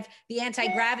why we have the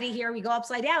anti-gravity here. We go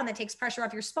upside down, that takes pressure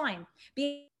off your spine.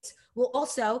 Beats will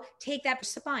also take that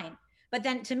spine. But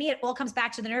then to me, it all comes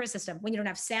back to the nervous system. When you don't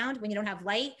have sound, when you don't have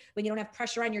light, when you don't have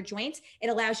pressure on your joints, it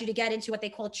allows you to get into what they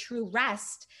call true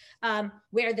rest,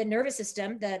 where the nervous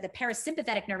system, the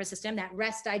parasympathetic nervous system, that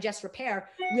rest, digest, repair,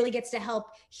 really gets to help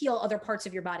heal other parts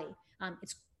of your body.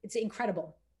 It's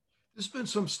incredible. There's been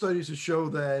some studies that show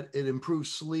that it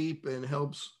improves sleep and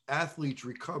helps athletes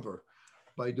recover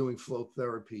by doing flow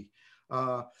therapy.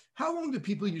 How long do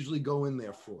people usually go in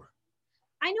there for?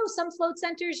 I know some float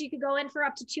centers you could go in for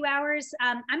up to 2 hours.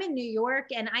 I'm in New York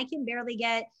and I can barely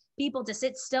get people to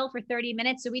sit still for 30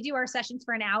 minutes. So we do our sessions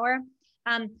for an hour.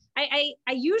 I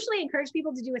usually encourage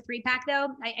people to do a 3-pack though.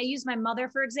 I use my mother,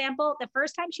 for example. The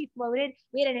first time she floated,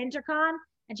 we had an intercom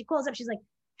and she calls up. She's like,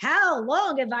 how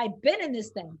long have I been in this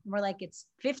thing? And we're like, it's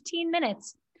 15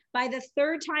 minutes. By the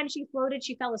third time she floated,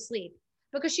 she fell asleep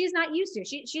because she's not used to.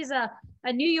 She's a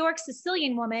New York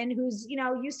Sicilian woman who's, you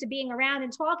know, used to being around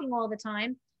and talking all the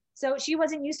time. So she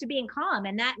wasn't used to being calm,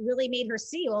 and that really made her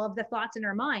see all of the thoughts in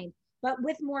her mind. But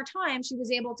with more time, she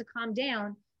was able to calm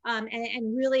down,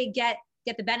 and really get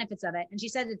the benefits of it. And she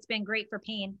said it's been great for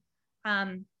pain.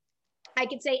 I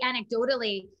could say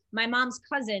anecdotally, my mom's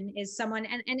cousin is someone,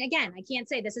 and again, I can't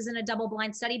say this isn't a double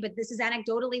blind study, but this is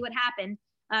anecdotally what happened.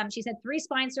 She's had 3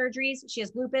 spine surgeries. She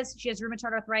has lupus. She has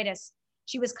rheumatoid arthritis.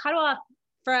 She was cut off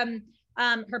from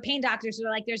her pain doctors who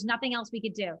were like, there's nothing else we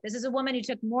could do. This is a woman who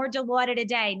took more Dilaudid a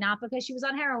day, not because she was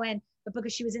on heroin, but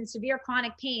because she was in severe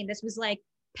chronic pain. This was like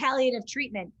palliative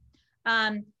treatment.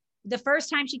 The first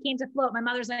time she came to float, my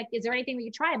mother's like, is there anything we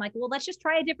could try? I'm like, well, let's just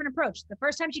try a different approach. The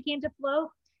first time she came to float,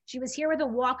 she was here with a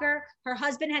walker. Her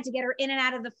husband had to get her in and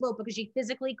out of the float because she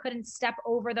physically couldn't step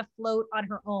over the float on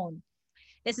her own.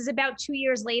 This is about 2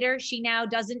 years later. She now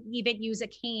doesn't even use a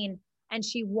cane, and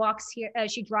she walks here.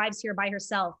 She drives here by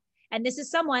herself. And this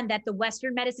is someone that the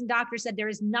Western medicine doctor said, there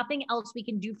is nothing else we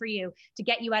can do for you to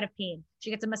get you out of pain. She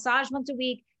gets a massage once a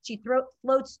week. She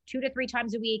floats 2 to 3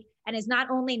 times a week, and is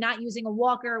not only not using a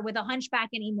walker with a hunchback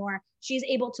anymore, she's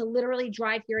able to literally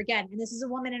drive here again. And this is a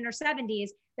woman in her 70s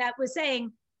that was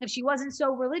saying, if she wasn't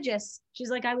so religious, she's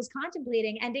like, I was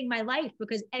contemplating ending my life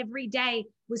because every day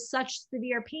was such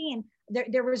severe pain.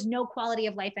 There was no quality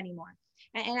of life anymore.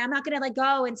 And I'm not going to like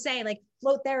go and say like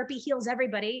float therapy heals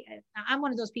everybody. I'm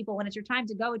one of those people, when it's your time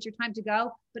to go, it's your time to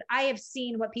go. But I have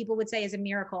seen what people would say is a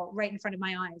miracle right in front of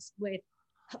my eyes with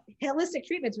holistic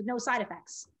treatments with no side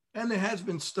effects. And there has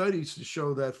been studies to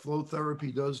show that flow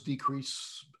therapy does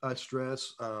decrease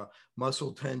stress,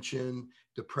 muscle tension,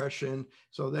 depression.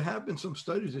 So there have been some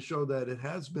studies to show that it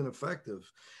has been effective.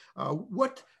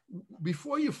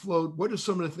 Before you float, what are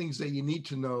some of the things that you need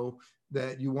to know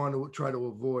that you want to try to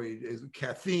avoid? Is it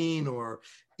caffeine or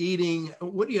eating?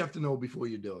 What do you have to know before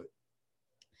you do it?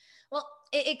 Well,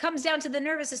 it comes down to the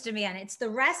nervous system again. It's the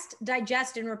rest,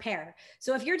 digest, and repair.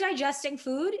 So if you're digesting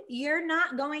food, you're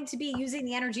not going to be using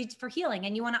the energy for healing,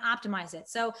 and you want to optimize it.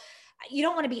 So you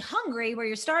don't want to be hungry where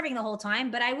you're starving the whole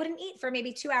time, but I wouldn't eat for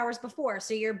maybe 2 hours before.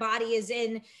 So your body is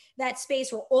in that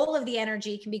space where all of the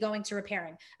energy can be going to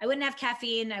repairing. I wouldn't have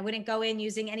caffeine. I wouldn't go in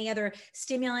using any other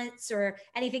stimulants or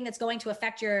anything that's going to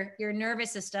affect your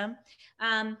nervous system.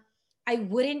 I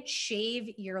wouldn't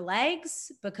shave your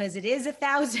legs because it is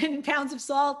 1,000 pounds of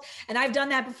salt. And I've done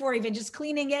that before, even just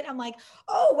cleaning it. I'm like,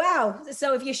 oh, wow.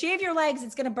 So if you shave your legs,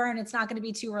 it's going to burn. It's not going to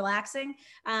be too relaxing.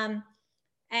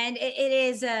 And it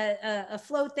is a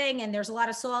float thing, and there's a lot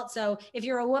of salt. So if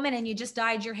you're a woman and you just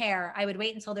dyed your hair, I would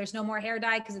wait until there's no more hair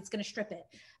dye because it's going to strip it.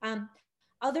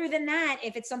 Other than that,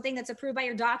 if it's something that's approved by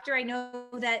your doctor, I know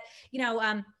that,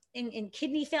 in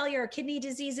kidney failure or kidney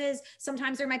diseases,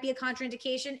 sometimes there might be a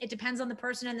contraindication. It depends on the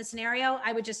person and the scenario.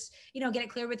 I would just, get it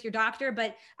clear with your doctor.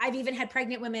 But I've even had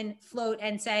pregnant women float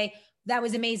and say, that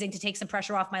was amazing to take some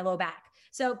pressure off my low back.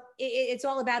 So it's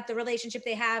all about the relationship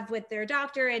they have with their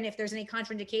doctor and if there's any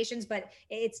contraindications, but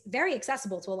it's very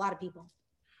accessible to a lot of people.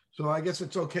 So I guess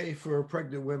it's okay for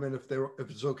pregnant women if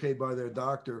it's okay by their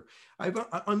doctor. I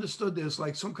understood there's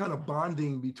like some kind of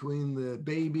bonding between the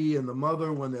baby and the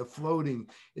mother when they're floating.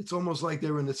 It's almost like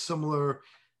they're in a similar,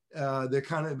 they're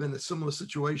kind of in a similar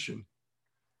situation.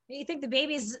 You think the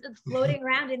baby's floating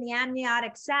around in the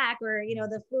amniotic sac or,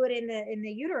 the fluid in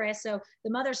the uterus. So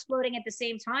the mother's floating at the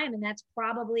same time, and that's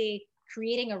probably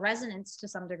creating a resonance to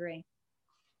some degree.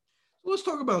 Let's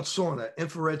talk about sauna,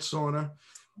 infrared sauna.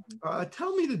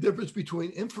 Tell me the difference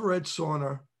between infrared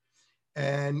sauna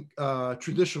and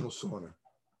traditional sauna.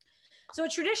 So a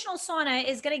traditional sauna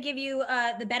is going to give you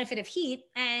the benefit of heat,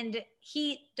 and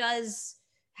heat does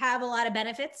have a lot of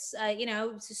benefits.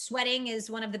 Sweating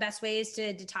is one of the best ways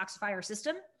to detoxify our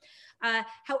system.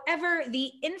 However,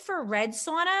 the infrared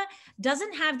sauna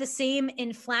doesn't have the same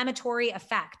inflammatory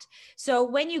effect. So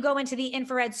when you go into the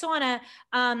infrared sauna,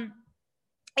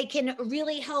 it can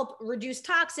really help reduce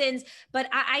toxins, but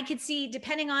I could see,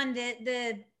 depending on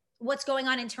the what's going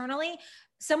on internally,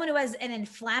 someone who has an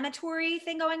inflammatory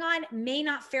thing going on may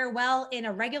not fare well in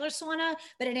a regular sauna,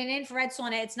 but in an infrared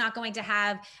sauna, it's not going to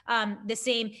have the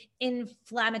same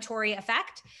inflammatory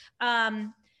effect.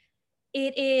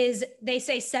 It is, they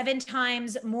say, 7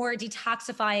 times more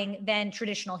detoxifying than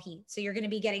traditional heat. So you're going to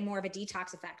be getting more of a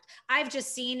detox effect. I've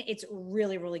just seen it's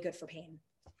really, really good for pain.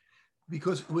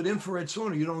 Because with infrared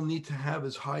sauna, you don't need to have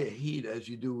as high a heat as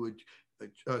you do with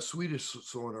a Swedish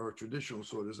sauna or a traditional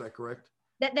sauna. Is that correct?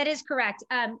 That is correct.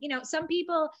 Some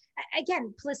people,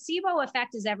 again, placebo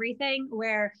effect is everything,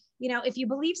 where, if you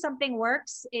believe something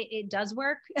works, it does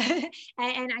work. And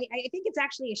I think it's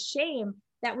actually a shame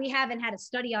that we haven't had a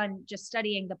study on just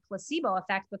studying the placebo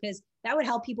effect, because that would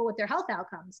help people with their health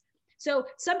outcomes. So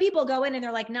some people go in and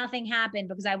they're like, nothing happened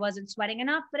because I wasn't sweating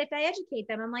enough. But if I educate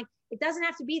them, I'm like, it doesn't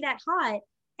have to be that hot.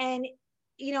 And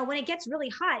when it gets really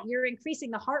hot, you're increasing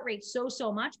the heart rate so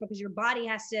much because your body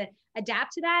has to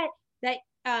adapt to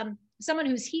that someone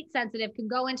who's heat sensitive can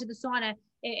go into the sauna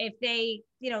if they,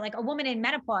 like a woman in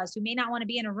menopause who may not want to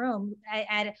be in a room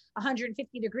at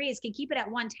 150 degrees can keep it at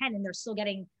 110 and they're still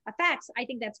getting effects. I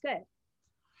think that's good.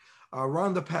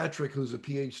 Rhonda Patrick, who's a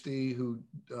PhD, who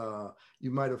you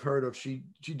might have heard of, she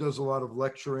does a lot of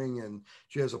lecturing and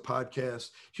she has a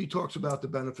podcast. She talks about the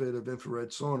benefit of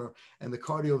infrared sauna and the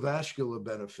cardiovascular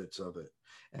benefits of it,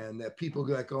 and that people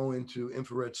that go into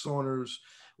infrared saunas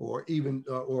or even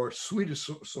or Swedish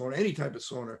sauna, any type of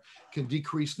sauna, can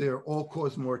decrease their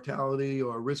all-cause mortality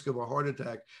or risk of a heart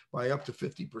attack by up to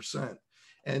 50%.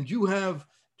 And do you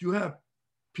have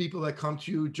people that come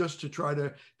to you just to try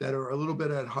to, that are a little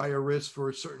bit at higher risk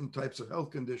for certain types of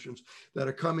health conditions, that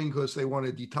are coming because they want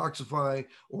to detoxify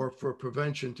or for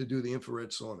prevention to do the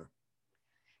infrared sauna?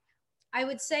 I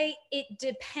would say it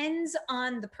depends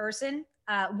on the person.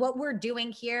 What we're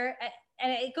doing here,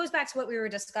 and it goes back to what we were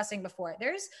discussing before.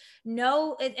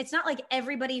 It's not like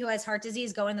everybody who has heart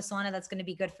disease go in the sauna that's going to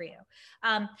be good for you.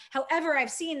 However,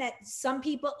 I've seen that some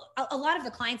people, a lot of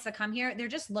the clients that come here, they're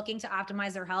just looking to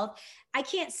optimize their health. I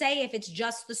can't say if it's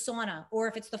just the sauna or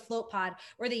if it's the float pod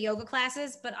or the yoga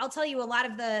classes, but I'll tell you, a lot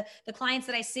of the clients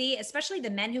that I see, especially the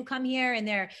men who come here and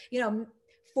they're,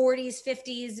 40s,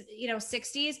 50s,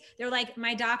 60s, they're like,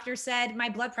 my doctor said my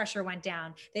blood pressure went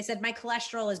down. They said my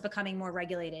cholesterol is becoming more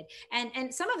regulated.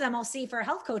 And some of them I'll see for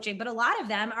health coaching, but a lot of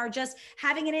them are just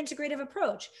having an integrative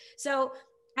approach. So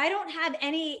I don't have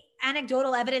any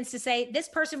anecdotal evidence to say this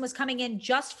person was coming in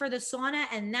just for the sauna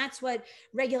and that's what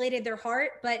regulated their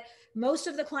heart. But most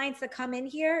of the clients that come in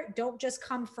here don't just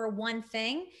come for one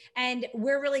thing. And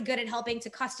we're really good at helping to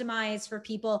customize for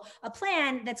people a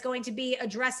plan that's going to be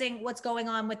addressing what's going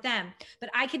on with them. But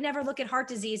I could never look at heart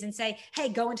disease and say, hey,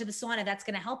 go into the sauna, that's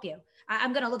going to help you.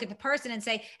 I'm going to look at the person and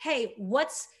say, hey,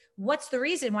 what's the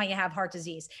reason why you have heart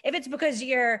disease? If it's because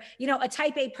you're, a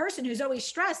type A person who's always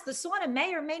stressed, the sauna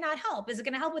may or may not help. Is it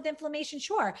going to help with inflammation?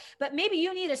 Sure. But maybe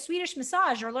you need a Swedish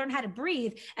massage or learn how to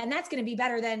breathe. And that's going to be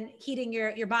better than heating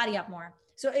your body up more.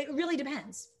 So it really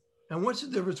depends. And what's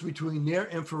the difference between near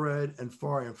infrared and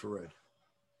far infrared?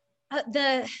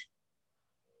 The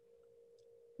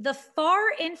far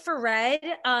infrared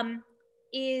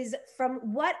is,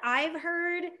 from what I've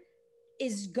heard,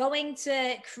 is going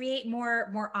to create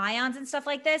more ions and stuff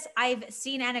like this. I've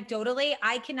seen anecdotally,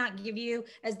 I cannot give you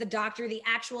as the doctor the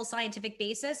actual scientific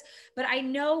basis, but I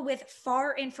know with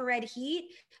far infrared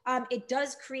heat, it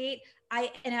does create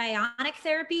an ionic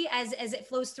therapy as it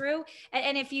flows through.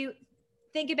 And if you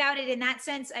think about it in that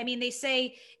sense, I mean, they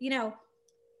say,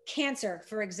 cancer,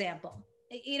 for example,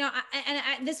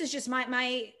 this is just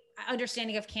my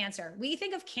understanding of cancer. We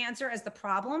think of cancer as the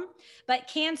problem, but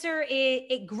cancer,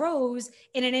 it grows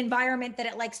in an environment that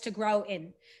it likes to grow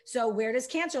in. So where does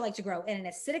cancer like to grow? In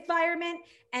an acidic environment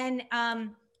and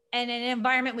an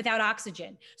environment without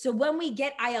oxygen. So when we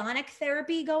get ionic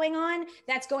therapy going on,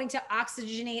 that's going to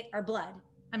oxygenate our blood.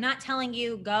 I'm not telling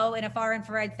you go in a far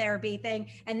infrared therapy thing,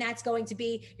 and that's going to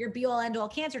be your be all end all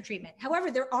cancer treatment. However,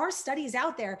 there are studies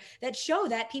out there that show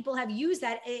that people have used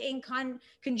that in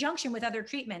conjunction with other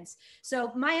treatments.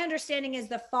 So my understanding is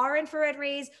the far infrared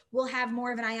rays will have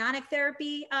more of an ionic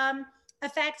therapy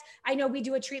effect. I know we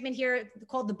do a treatment here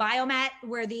called the Biomat,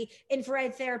 where the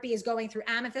infrared therapy is going through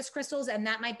amethyst crystals, and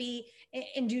that might be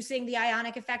inducing the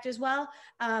ionic effect as well.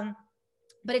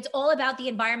 But it's all about the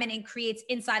environment it creates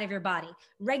inside of your body.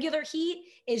 Regular heat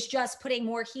is just putting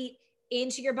more heat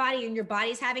into your body, and your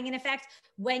body's having an effect.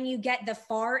 When you get the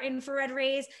far infrared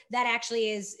rays, that actually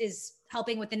is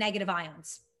helping with the negative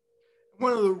ions.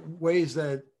 One of the ways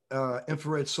that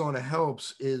infrared sauna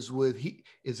helps is with heat,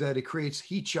 is that it creates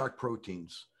heat shock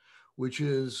proteins, which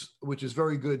is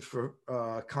very good for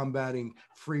combating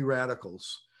free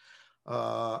radicals.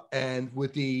 And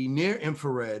with the near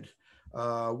infrared,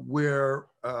 where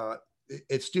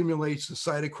it stimulates the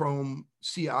cytochrome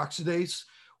C oxidase,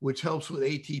 which helps with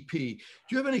ATP. Do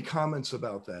you have any comments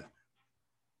about that?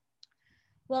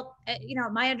 Well,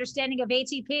 my understanding of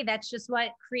ATP, that's just what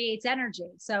creates energy.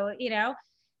 So,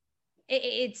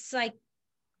 it's like,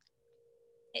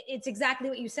 it's exactly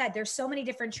what you said. There's so many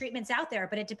different treatments out there,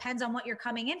 but it depends on what you're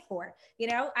coming in for.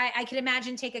 I can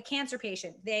imagine, take a cancer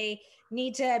patient. They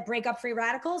need to break up free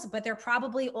radicals, but they're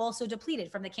probably also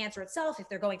depleted from the cancer itself. If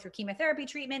they're going through chemotherapy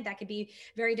treatment, that could be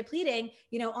very depleting,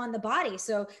 on the body.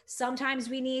 So sometimes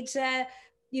we need to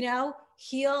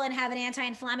heal and have an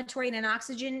anti-inflammatory and an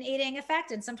oxygenating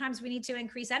effect. And sometimes we need to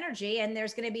increase energy, and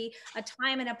there's going to be a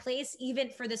time and a place, even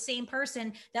for the same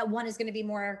person, that one is going to be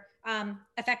more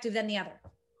effective than the other.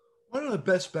 One of the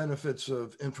best benefits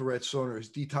of infrared sauna is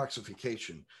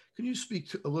detoxification. Can you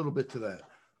speak a little bit to that?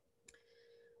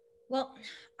 Well,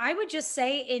 I would just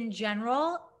say in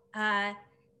general,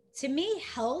 to me,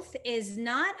 health is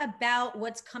not about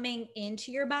what's coming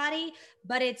into your body,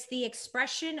 but it's the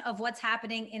expression of what's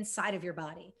happening inside of your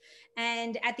body.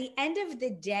 And at the end of the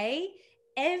day,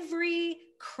 every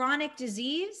chronic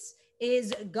disease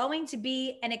is going to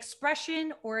be an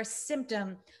expression or a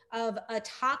symptom of a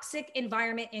toxic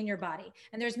environment in your body.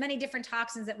 And there's many different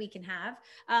toxins that we can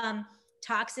have.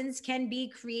 Toxins can be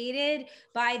created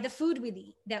by the food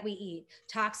that we eat.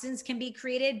 Toxins can be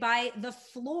created by the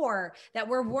floor that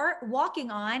we're walking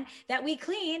on, that we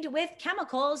cleaned with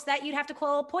chemicals that you'd have to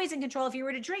call poison control if you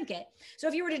were to drink it. So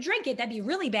if you were to drink it, that'd be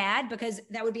really bad, because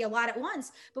that would be a lot at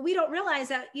once. But we don't realize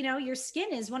that, your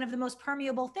skin is one of the most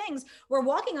permeable things. We're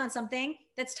walking on something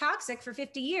that's toxic for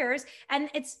 50 years, and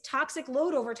it's toxic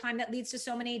load over time that leads to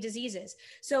so many diseases.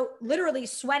 So literally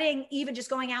sweating, even just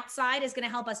going outside, is going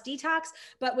to help us detox.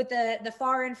 But with the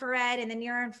far infrared and the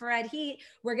near infrared heat,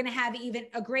 we're going to have even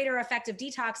a greater effect of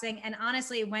detoxing. And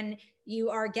honestly, when you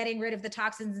are getting rid of the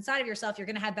toxins inside of yourself, you're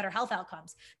going to have better health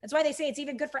outcomes. That's why they say it's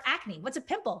even good for acne. What's a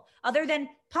pimple other than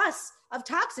pus of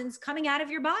toxins coming out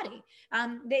of your body?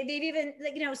 They've even,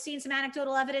 seen some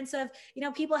anecdotal evidence of,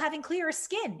 people having clearer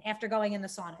skin after going in the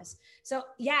saunas. So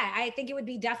yeah, I think it would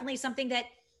be definitely something that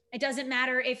it doesn't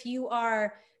matter if you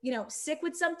are, sick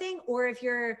with something, or if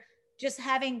you're just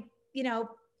having,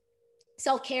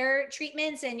 self-care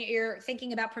treatments and you're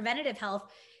thinking about preventative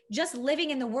health. Just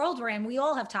living in the world we're in, we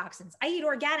all have toxins. I eat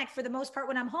organic for the most part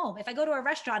when I'm home. If I go to a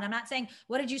restaurant, I'm not saying,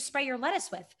 what did you spray your lettuce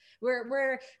with?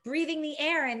 We're breathing the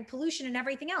air and pollution and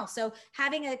everything else. So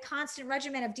having a constant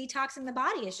regimen of detoxing the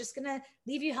body is just going to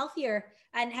leave you healthier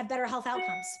and have better health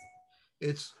outcomes.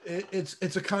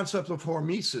 It's a concept of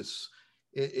hormesis.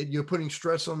 You're putting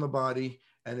stress on the body,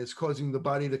 and it's causing the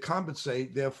body to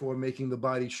compensate, therefore making the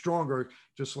body stronger,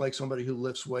 just like somebody who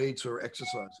lifts weights or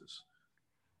exercises.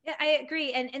 Yeah, I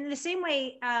agree. And in the same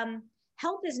way,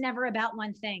 health is never about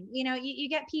one thing. You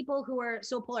get people who are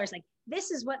so polar. It's like,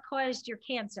 this is what caused your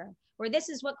cancer, or this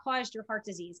is what caused your heart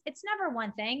disease. It's never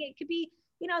one thing. It could be,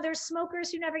 there's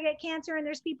smokers who never get cancer, and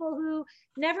there's people who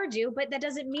never do, but that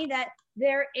doesn't mean that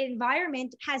their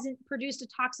environment hasn't produced a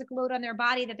toxic load on their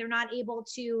body that they're not able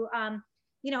to,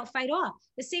 fight off.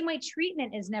 The same way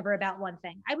treatment is never about one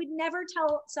thing. I would never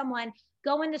tell someone,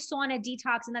 go in the sauna,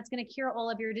 detox, and that's going to cure all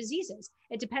of your diseases.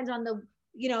 It depends on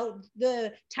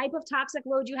the type of toxic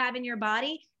load you have in your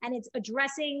body, and it's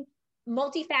addressing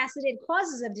multifaceted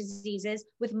causes of diseases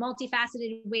with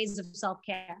multifaceted ways of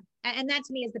self-care. And that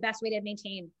to me is the best way to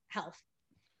maintain health.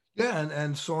 Yeah,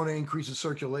 and sauna increases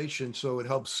circulation, so it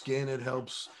helps skin. It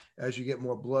helps as you get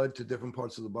more blood to different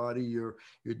parts of the body. You're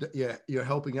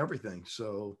helping everything.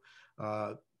 So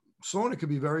sauna could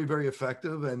be very, very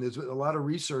effective, and there's a lot of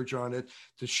research on it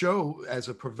to show as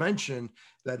a prevention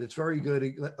that it's very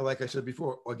good, like I said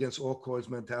before, against all-cause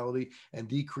mentality, and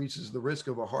decreases the risk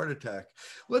of a heart attack.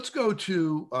 Let's go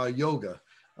to yoga.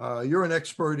 You're an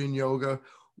expert in yoga.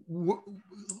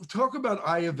 Talk about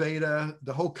Ayurveda,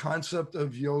 the whole concept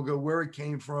of yoga, where it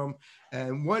came from,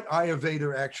 and what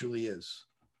Ayurveda actually is.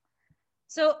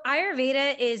 So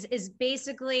Ayurveda is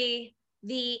basically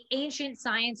the ancient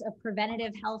science of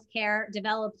preventative healthcare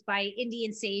developed by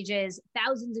Indian sages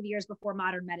thousands of years before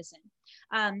modern medicine.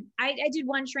 I did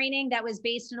one training that was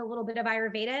based in a little bit of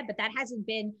Ayurveda, but that hasn't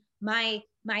been my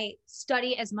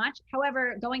study as much.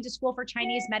 However, going to school for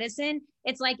Chinese medicine,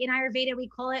 it's like in Ayurveda, we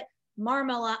call it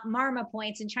marma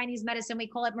points. In Chinese medicine, we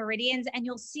call it meridians. And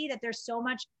you'll see that there's so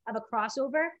much of a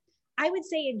crossover. I would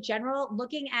say in general,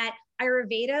 looking at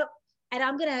Ayurveda, and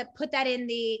I'm going to put that in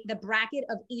the bracket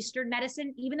of Eastern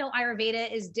medicine, even though Ayurveda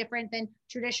is different than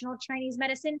traditional Chinese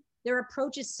medicine, their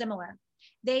approach is similar.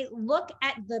 They look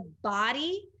at the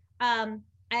body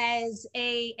as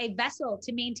a vessel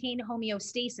to maintain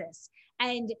homeostasis.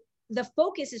 And the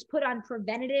focus is put on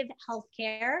preventative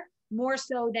healthcare more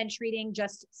so than treating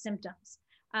just symptoms.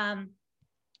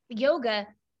 Yoga,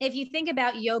 if you think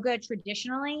about yoga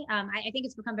traditionally, I think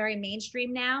it's become very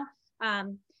mainstream now.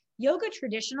 Yoga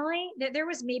traditionally, there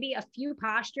was maybe a few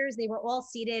postures. They were all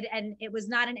seated, and it was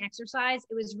not an exercise.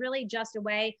 It was really just a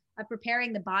way of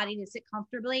preparing the body to sit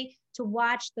comfortably, to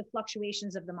watch the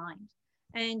fluctuations of the mind.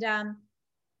 And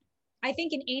I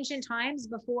think in ancient times,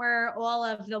 before all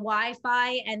of the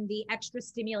Wi-Fi and the extra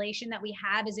stimulation that we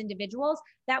have as individuals,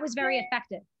 that was very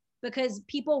effective. because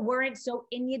people weren't so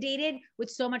inundated with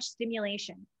so much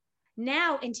stimulation.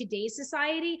 Now, in today's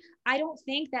society, I don't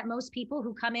think that most people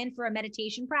who come in for a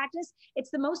meditation practice,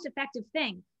 it's the most effective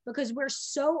thing because we're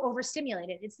so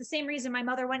overstimulated. It's the same reason my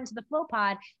mother went into the flow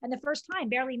pod and the first time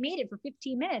barely made it for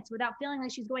 15 minutes without feeling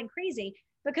like she's going crazy,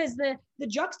 because the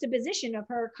juxtaposition of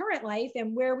her current life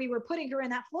and where we were putting her in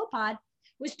that flow pod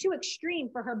was too extreme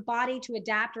for her body to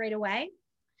adapt right away.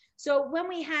 So when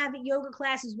we have yoga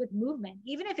classes with movement,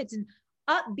 even if it's an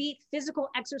upbeat physical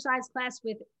exercise class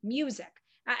with music,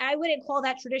 I wouldn't call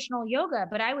that traditional yoga,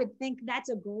 but I would think that's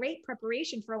a great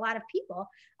preparation for a lot of people.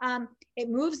 It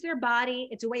moves their body.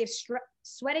 It's a way of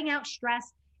sweating out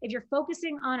stress. If you're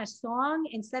focusing on a song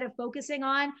instead of focusing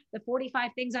on the 45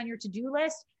 things on your to-do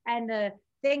list and the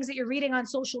things that you're reading on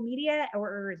social media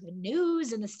or the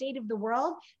news and the state of the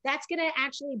world, that's going to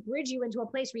actually bridge you into a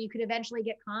place where you could eventually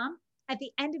get calm. At the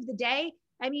end of the day,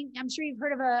 I mean, I'm sure you've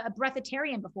heard of a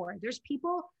breatharian before. There's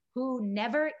people who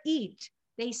never eat.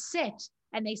 They sit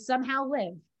and they somehow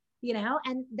live, you know,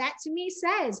 and that to me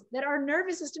says that our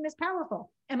nervous system is powerful.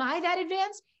 Am I that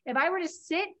advanced? If I were to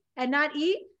sit and not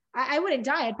eat, I wouldn't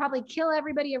die. I'd probably kill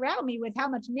everybody around me with how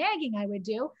much nagging I would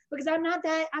do, because I'm not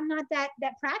that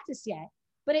practiced yet.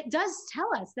 But it does tell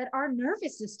us that our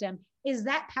nervous system is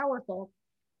that powerful,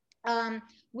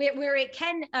 where it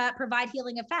can provide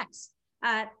healing effects.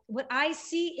 What I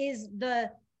see is the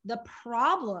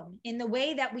problem in the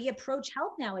way that we approach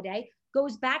health nowadays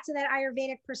goes back to that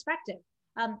Ayurvedic perspective.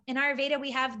 In Ayurveda,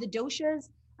 we have the doshas.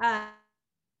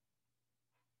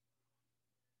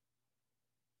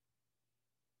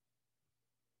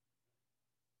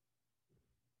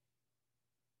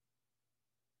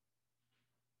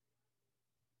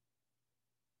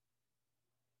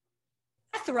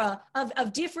 Plethora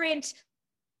of different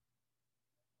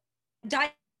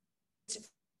diets,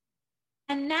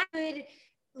 and that would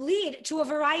lead to a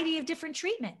variety of different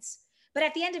treatments. But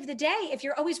at the end of the day, if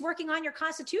you're always working on your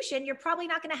constitution, you're probably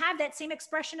not going to have that same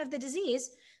expression of the disease,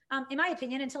 in my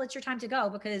opinion, until it's your time to go,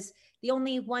 because the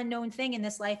only one known thing in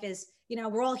this life is, you know,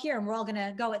 we're all here and we're all going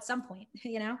to go at some point,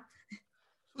 you know?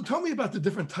 So tell me about the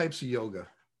different types of yoga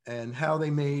and how they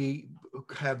may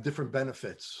have different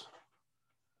benefits.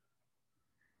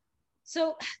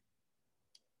 So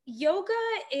yoga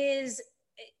is,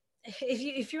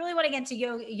 if you really want to get into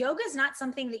yoga is not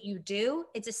something that you do.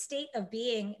 It's a state of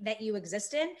being that you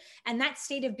exist in. And that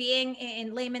state of being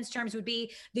in layman's terms would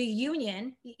be the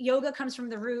union. Yoga comes from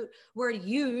the root word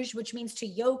yuj, which means to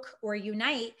yoke or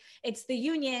unite. It's the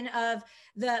union of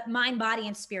the mind, body,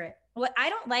 and spirit. What I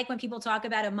don't like when people talk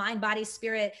about a mind, body,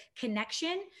 spirit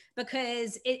connection,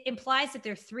 because it implies that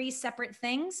they're three separate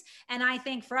things. And I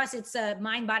think for us, it's a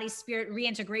mind, body, spirit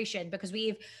reintegration, because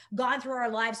we've gone through our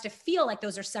lives to feel like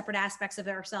those are separate aspects of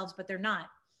ourselves, but they're not.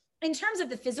 In terms of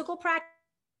the physical practice,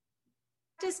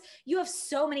 you have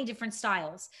so many different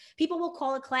styles. People will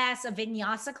call a class a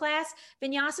vinyasa class.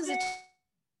 Vinyasa is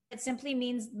it simply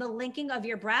means the linking of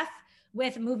your breath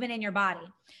with movement in your body.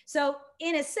 So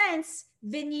in a sense,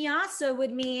 vinyasa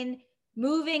would mean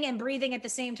moving and breathing at the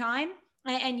same time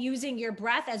and using your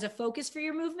breath as a focus for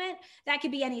your movement. That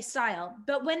could be any style.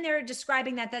 But when they're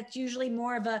describing that, that's usually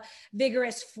more of a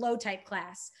vigorous flow type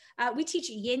class. We teach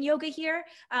yin yoga here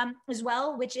as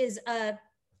well, which is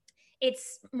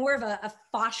it's more of a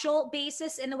fascial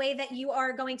basis in the way that you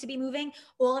are going to be moving.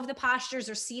 All of the postures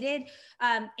are seated.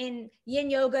 In yin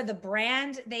yoga, the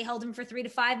brand, they hold them for 3 to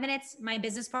 5 minutes. My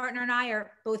business partner and I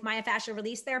are both myofascial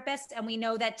release therapists. And we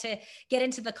know that to get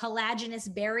into the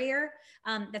collagenous barrier,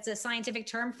 that's a scientific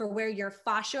term for where your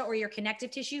fascia or your connective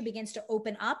tissue begins to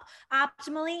open up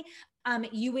optimally,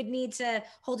 you would need to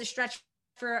hold a stretch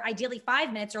for ideally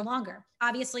 5 minutes or longer.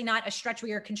 Obviously not a stretch where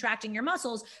you're contracting your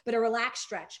muscles, but a relaxed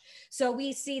stretch. So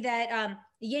we see that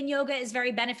yin yoga is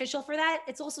very beneficial for that.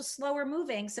 It's also slower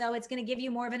moving, so it's going to give you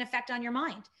more of an effect on your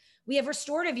mind. We have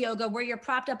restorative yoga where you're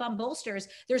propped up on bolsters.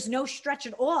 There's no stretch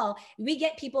at all. We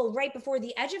get people right before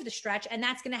the edge of the stretch, and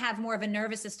that's going to have more of a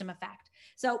nervous system effect.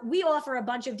 So we offer a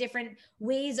bunch of different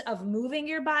ways of moving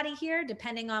your body here,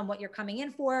 depending on what you're coming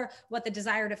in for, what the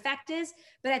desired effect is.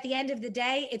 But at the end of the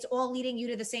day, it's all leading you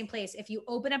to the same place. If you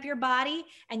open up your body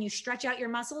and you stretch out your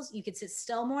muscles, you can sit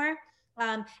still more.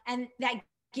 And that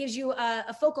gives you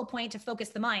a focal point to focus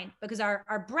the mind, because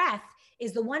our breath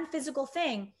is the one physical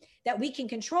thing that we can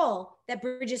control that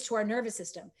bridges to our nervous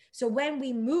system. So when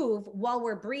we move while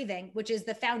we're breathing, which is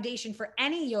the foundation for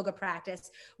any yoga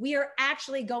practice, we are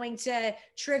actually going to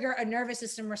trigger a nervous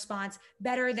system response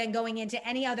better than going into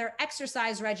any other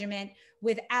exercise regimen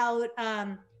without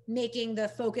making the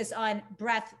focus on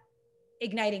breath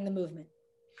igniting the movement.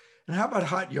 And how about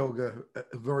hot yoga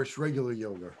versus regular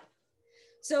yoga?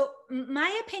 So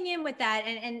my opinion with that,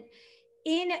 and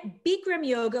in Bikram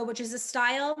yoga, which is a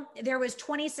style, there was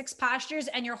 26 postures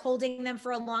and you're holding them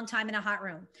for a long time in a hot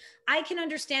room. I can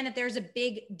understand that there's a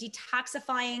big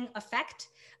detoxifying effect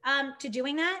to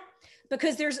doing that,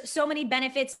 because there's so many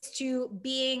benefits to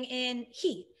being in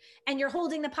heat and you're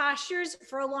holding the postures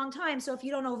for a long time. So if you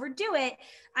don't overdo it,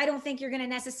 I don't think you're going to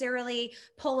necessarily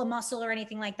pull a muscle or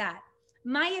anything like that.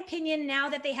 My opinion, now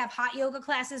that they have hot yoga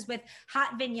classes with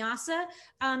hot vinyasa,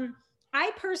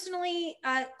 I personally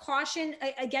caution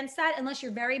against that unless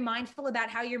you're very mindful about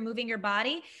how you're moving your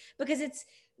body, because it's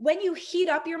when you heat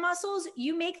up your muscles,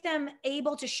 you make them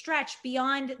able to stretch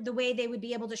beyond the way they would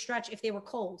be able to stretch if they were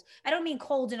cold. I don't mean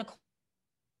cold in a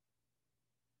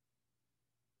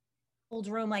cold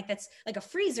room like that's like a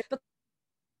freezer, but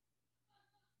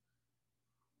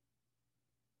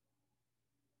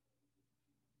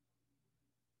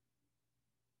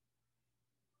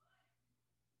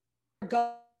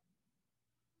go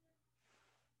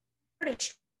to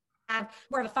have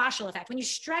more of a fascial effect. When you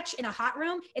stretch in a hot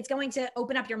room, it's going to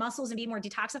open up your muscles and be more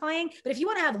detoxifying. But if you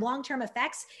want to have long-term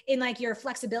effects in like your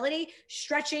flexibility,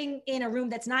 stretching in a room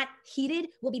that's not heated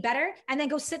will be better. And then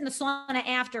go sit in the sauna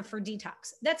after for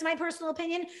detox. That's my personal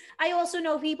opinion. I also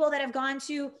know people that have gone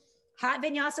to hot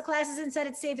vinyasa classes and said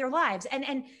it saved their lives.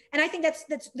 And I think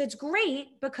that's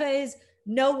great, because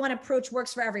no one approach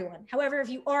works for everyone. However, if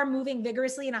you are moving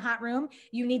vigorously in a hot room,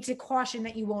 you need to caution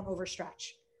that you won't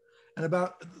overstretch. And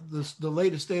about this, the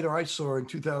latest data I saw in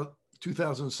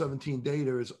 2017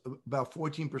 data is about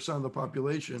 14% of the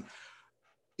population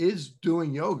is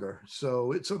doing yoga.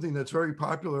 So it's something that's very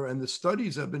popular, and the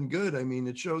studies have been good. I mean,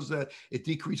 it shows that it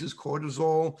decreases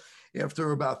cortisol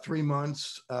after about 3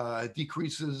 months, it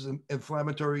decreases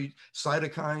inflammatory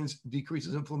cytokines,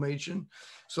 decreases inflammation.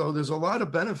 So there's a lot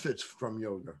of benefits from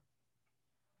yoga.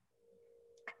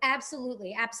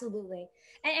 Absolutely, absolutely.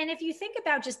 And if you think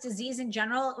about just disease in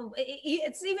general,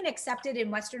 it's even accepted in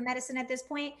Western medicine at this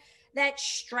point that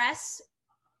stress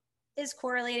is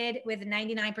correlated with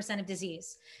 99% of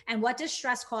disease. And what does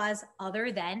stress cause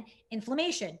other than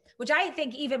inflammation? Which I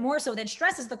think even more so than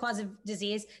stress is the cause of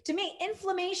disease. To me,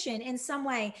 inflammation in some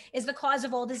way is the cause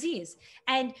of all disease.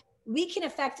 And we can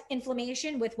affect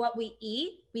inflammation with what we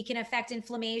eat. We can affect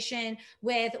inflammation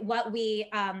with what we,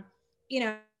 you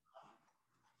know,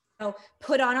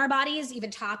 put on our bodies,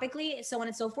 even topically, so on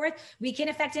and so forth. We can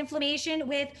affect inflammation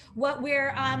with what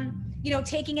we're,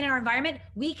 taking in our environment.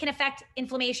 We can affect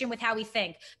inflammation with how we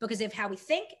think, because if how we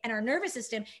think and our nervous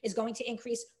system is going to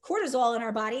increase cortisol in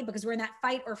our body because we're in that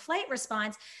fight or flight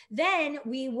response, then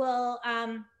we will,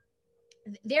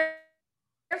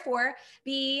 therefore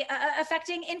be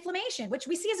affecting inflammation, which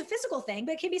we see as a physical thing,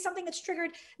 but it can be something that's triggered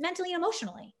mentally and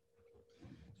emotionally.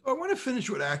 So I want to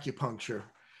finish with acupuncture.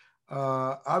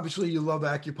 Obviously, you love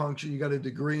acupuncture. You got a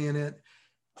degree in it.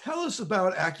 Tell us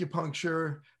about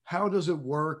acupuncture. How does it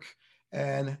work?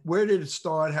 And where did it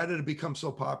start? How did it become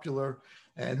so popular?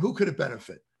 And who could it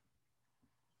benefit?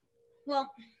 Well,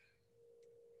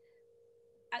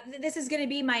 this is going to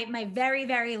be my very,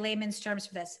 very layman's terms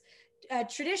for this.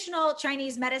 Traditional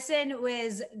Chinese medicine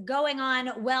was going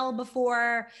on well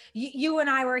before you and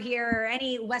I were here, or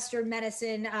any Western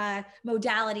medicine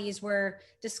modalities were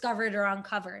discovered or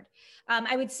uncovered.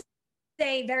 I would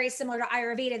say very similar to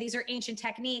Ayurveda. These are ancient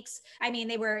techniques. I mean,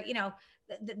 they were,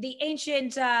 the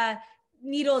ancient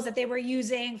needles that they were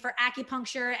using for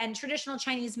acupuncture, and traditional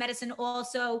Chinese medicine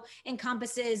also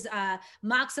encompasses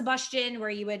moxibustion, where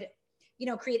you would,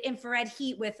 create infrared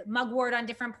heat with mugwort on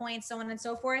different points, so on and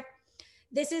so forth.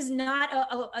 This is not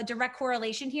a direct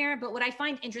correlation here, but what I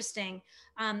find interesting,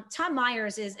 Tom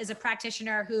Myers is a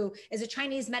practitioner who is a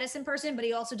Chinese medicine person, but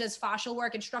he also does fascial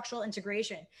work and structural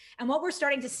integration. And what we're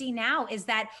starting to see now is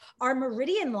that our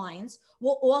meridian lines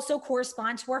will also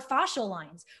correspond to our fascial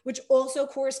lines, which also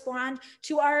correspond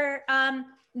to our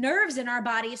nerves in our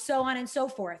body, so on and so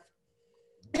forth.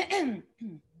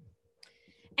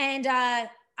 And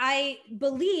I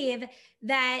believe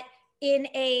that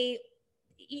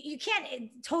you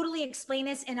can't totally explain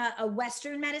this in a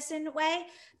Western medicine way,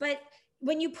 but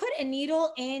when you put a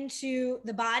needle into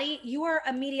the body, you are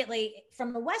immediately,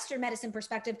 from a Western medicine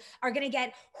perspective, are going to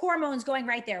get hormones going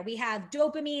right there. We have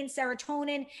dopamine,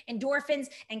 serotonin, endorphins,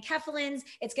 and enkephalins.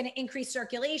 It's going to increase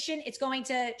circulation. It's going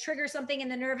to trigger something in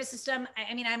the nervous system.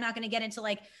 I mean, I'm not going to get into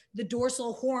like the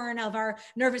dorsal horn of our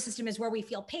nervous system is where we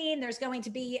feel pain. There's going to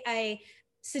be a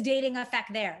sedating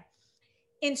effect there.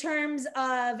 In terms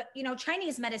of,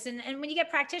 Chinese medicine, and when you get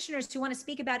practitioners who want to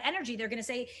speak about energy, they're going to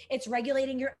say it's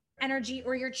regulating your energy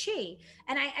or your chi.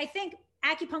 And I think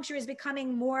acupuncture is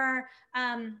becoming more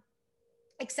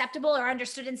acceptable or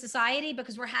understood in society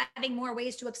because we're having more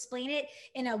ways to explain it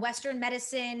in a Western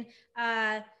medicine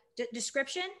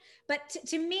description. But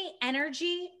to me,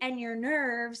 energy and your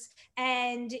nerves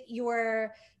and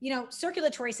your,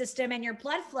 circulatory system and your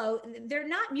blood flow, they're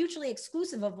not mutually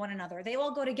exclusive of one another. They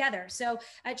all go together. So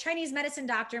a Chinese medicine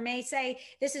doctor may say,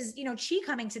 this is, qi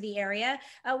coming to the area.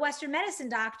 A Western medicine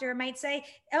doctor might say,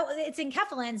 oh, it's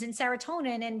enkephalins and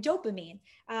serotonin and dopamine.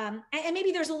 And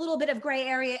maybe there's a little bit of gray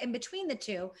area in between the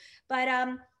two, but,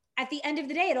 at the end of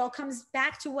the day, it all comes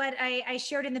back to what I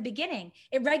shared in the beginning.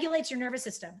 It regulates your nervous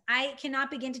system. I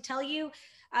cannot begin to tell you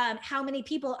how many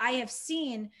people I have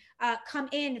seen come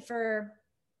in for,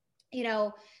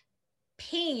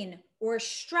 pain or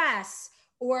stress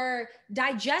or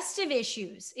digestive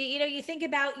issues. You think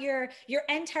about your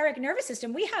enteric nervous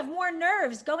system. We have more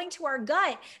nerves going to our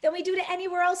gut than we do to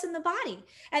anywhere else in the body.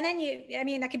 And then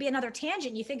that could be another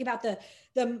tangent. You think about the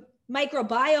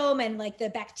microbiome and like the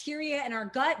bacteria in our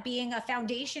gut being a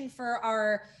foundation for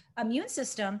our immune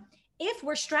system. If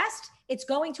we're stressed, it's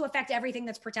going to affect everything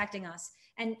that's protecting us.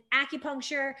 And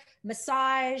acupuncture,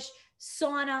 massage,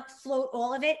 sauna, float,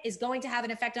 all of it is going to have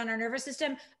an effect on our nervous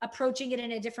system, approaching it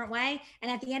in a different way. And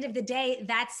at the end of the day,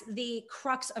 that's the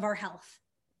crux of our health.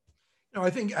 I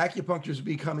think acupuncture is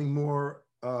becoming more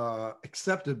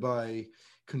accepted by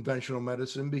conventional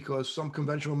medicine because some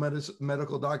conventional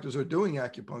medical doctors are doing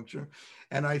acupuncture.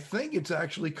 And I think it's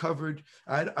actually covered.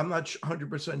 I'm not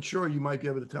 100% sure. You might be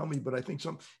able to tell me, but I think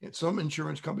some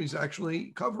insurance companies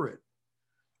actually cover it.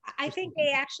 I think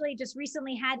they actually just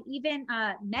recently had even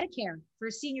Medicare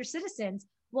for senior citizens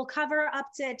will cover up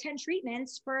to 10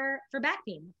 treatments for back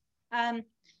pain.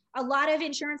 A lot of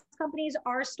insurance companies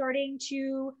are starting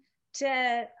to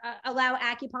allow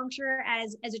acupuncture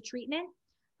as a treatment.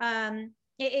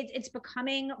 It's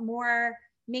becoming more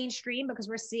mainstream because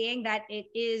we're seeing that it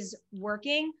is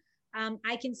working.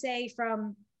 I can say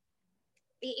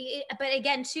but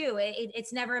again, too,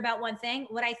 it's never about one thing.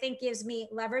 What I think gives me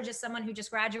leverage as someone who just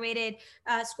graduated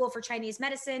school for Chinese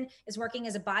medicine, is working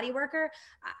as a body worker.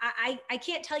 I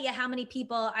can't tell you how many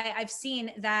people I've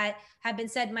seen that have been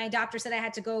said, my doctor said I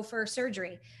had to go for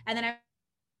surgery. And then I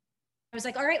was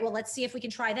like, all right, well, let's see if we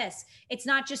can try this. It's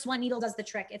not just one needle does the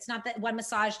trick. It's not that one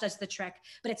massage does the trick,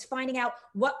 but it's finding out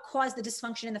what caused the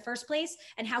dysfunction in the first place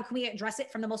and how can we address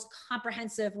it from the most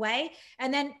comprehensive way.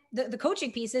 And then the coaching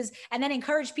pieces, and then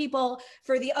encourage people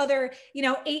for the other,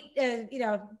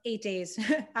 8 days.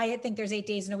 I think there's 8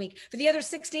 days in a week. For the other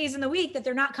 6 days in the week that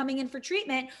they're not coming in for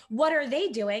treatment, what are they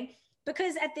doing?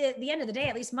 Because at the end of the day,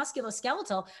 at least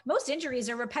musculoskeletal, most injuries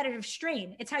are repetitive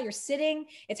strain. It's how you're sitting.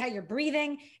 It's how you're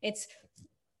breathing. It's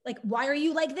like, why are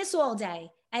you like this all day?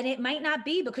 And it might not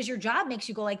be because your job makes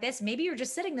you go like this. Maybe you're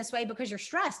just sitting this way because you're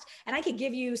stressed. And I could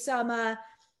give you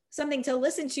something to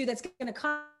listen to that's going to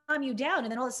calm you down.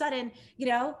 And then all of a sudden, you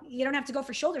don't have to go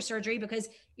for shoulder surgery because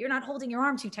you're not holding your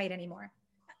arm too tight anymore.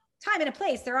 Time and a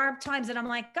place. There are times that I'm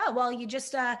like, oh, well, you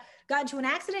just got into an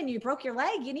accident and you broke your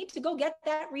leg. You need to go get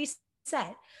that reset.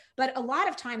 But a lot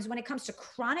of times when it comes to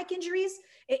chronic injuries,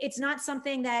 it's not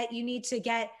something that you need to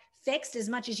get fixed as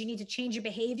much as you need to change your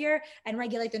behavior and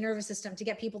regulate the nervous system to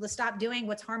get people to stop doing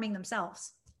what's harming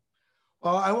themselves.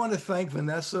 Well, I want to thank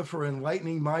Vanessa for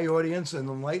enlightening my audience and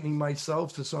enlightening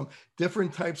myself to some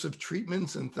different types of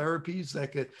treatments and therapies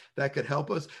that could help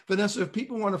us. Vanessa, if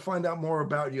people want to find out more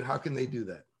about you, how can they do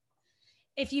that?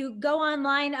 If you go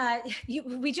online,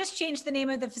 we just changed the name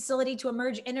of the facility to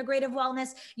Emerge Integrative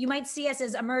Wellness. You might see us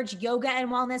as Emerge Yoga and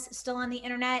Wellness, still on the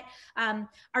internet.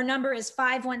 Our number is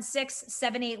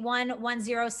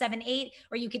 516-781-1078,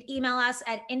 or you could email us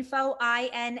at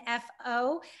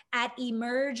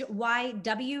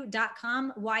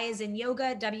info@emergeYW.com. Y is in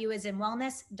yoga, W is in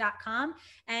wellness.com.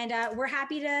 And we're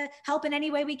happy to help in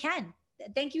any way we can.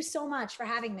 Thank you so much for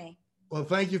having me. Well,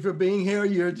 thank you for being here.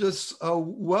 You're just a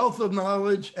wealth of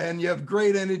knowledge and you have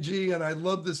great energy. And I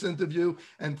love this interview.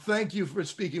 And thank you for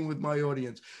speaking with my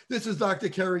audience. This is Dr.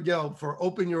 Kerry Gelb for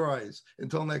Open Your Eyes.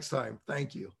 Until next time,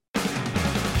 thank you.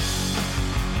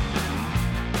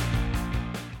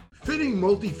 Fitting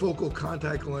multifocal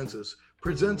contact lenses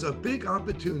presents a big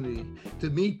opportunity to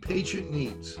meet patient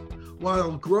needs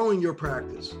while growing your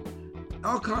practice.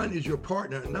 Alcon is your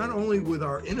partner not only with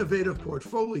our innovative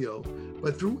portfolio,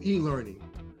 but through e-learning.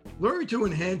 Learn to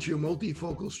enhance your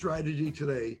multifocal strategy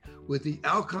today with the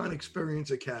Alcon Experience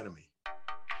Academy.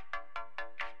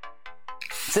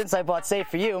 Since I bought Safe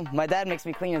For You, my dad makes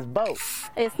me clean his boat.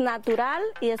 Es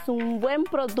natural y es un buen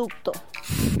producto.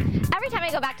 Every time I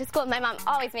go back to school, my mom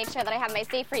always makes sure that I have my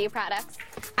Safe For You products.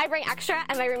 I bring extra,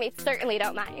 and my roommates certainly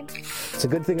don't mind. It's a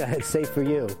good thing I had Safe For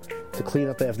You to clean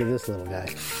up after this little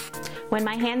guy. When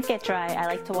my hands get dry, I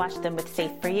like to wash them with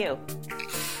Safe For You.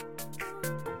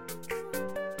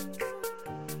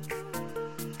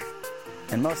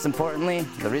 And most importantly,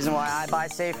 the reason why I buy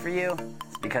Safe For You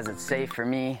is because it's safe for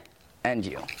me and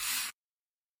you.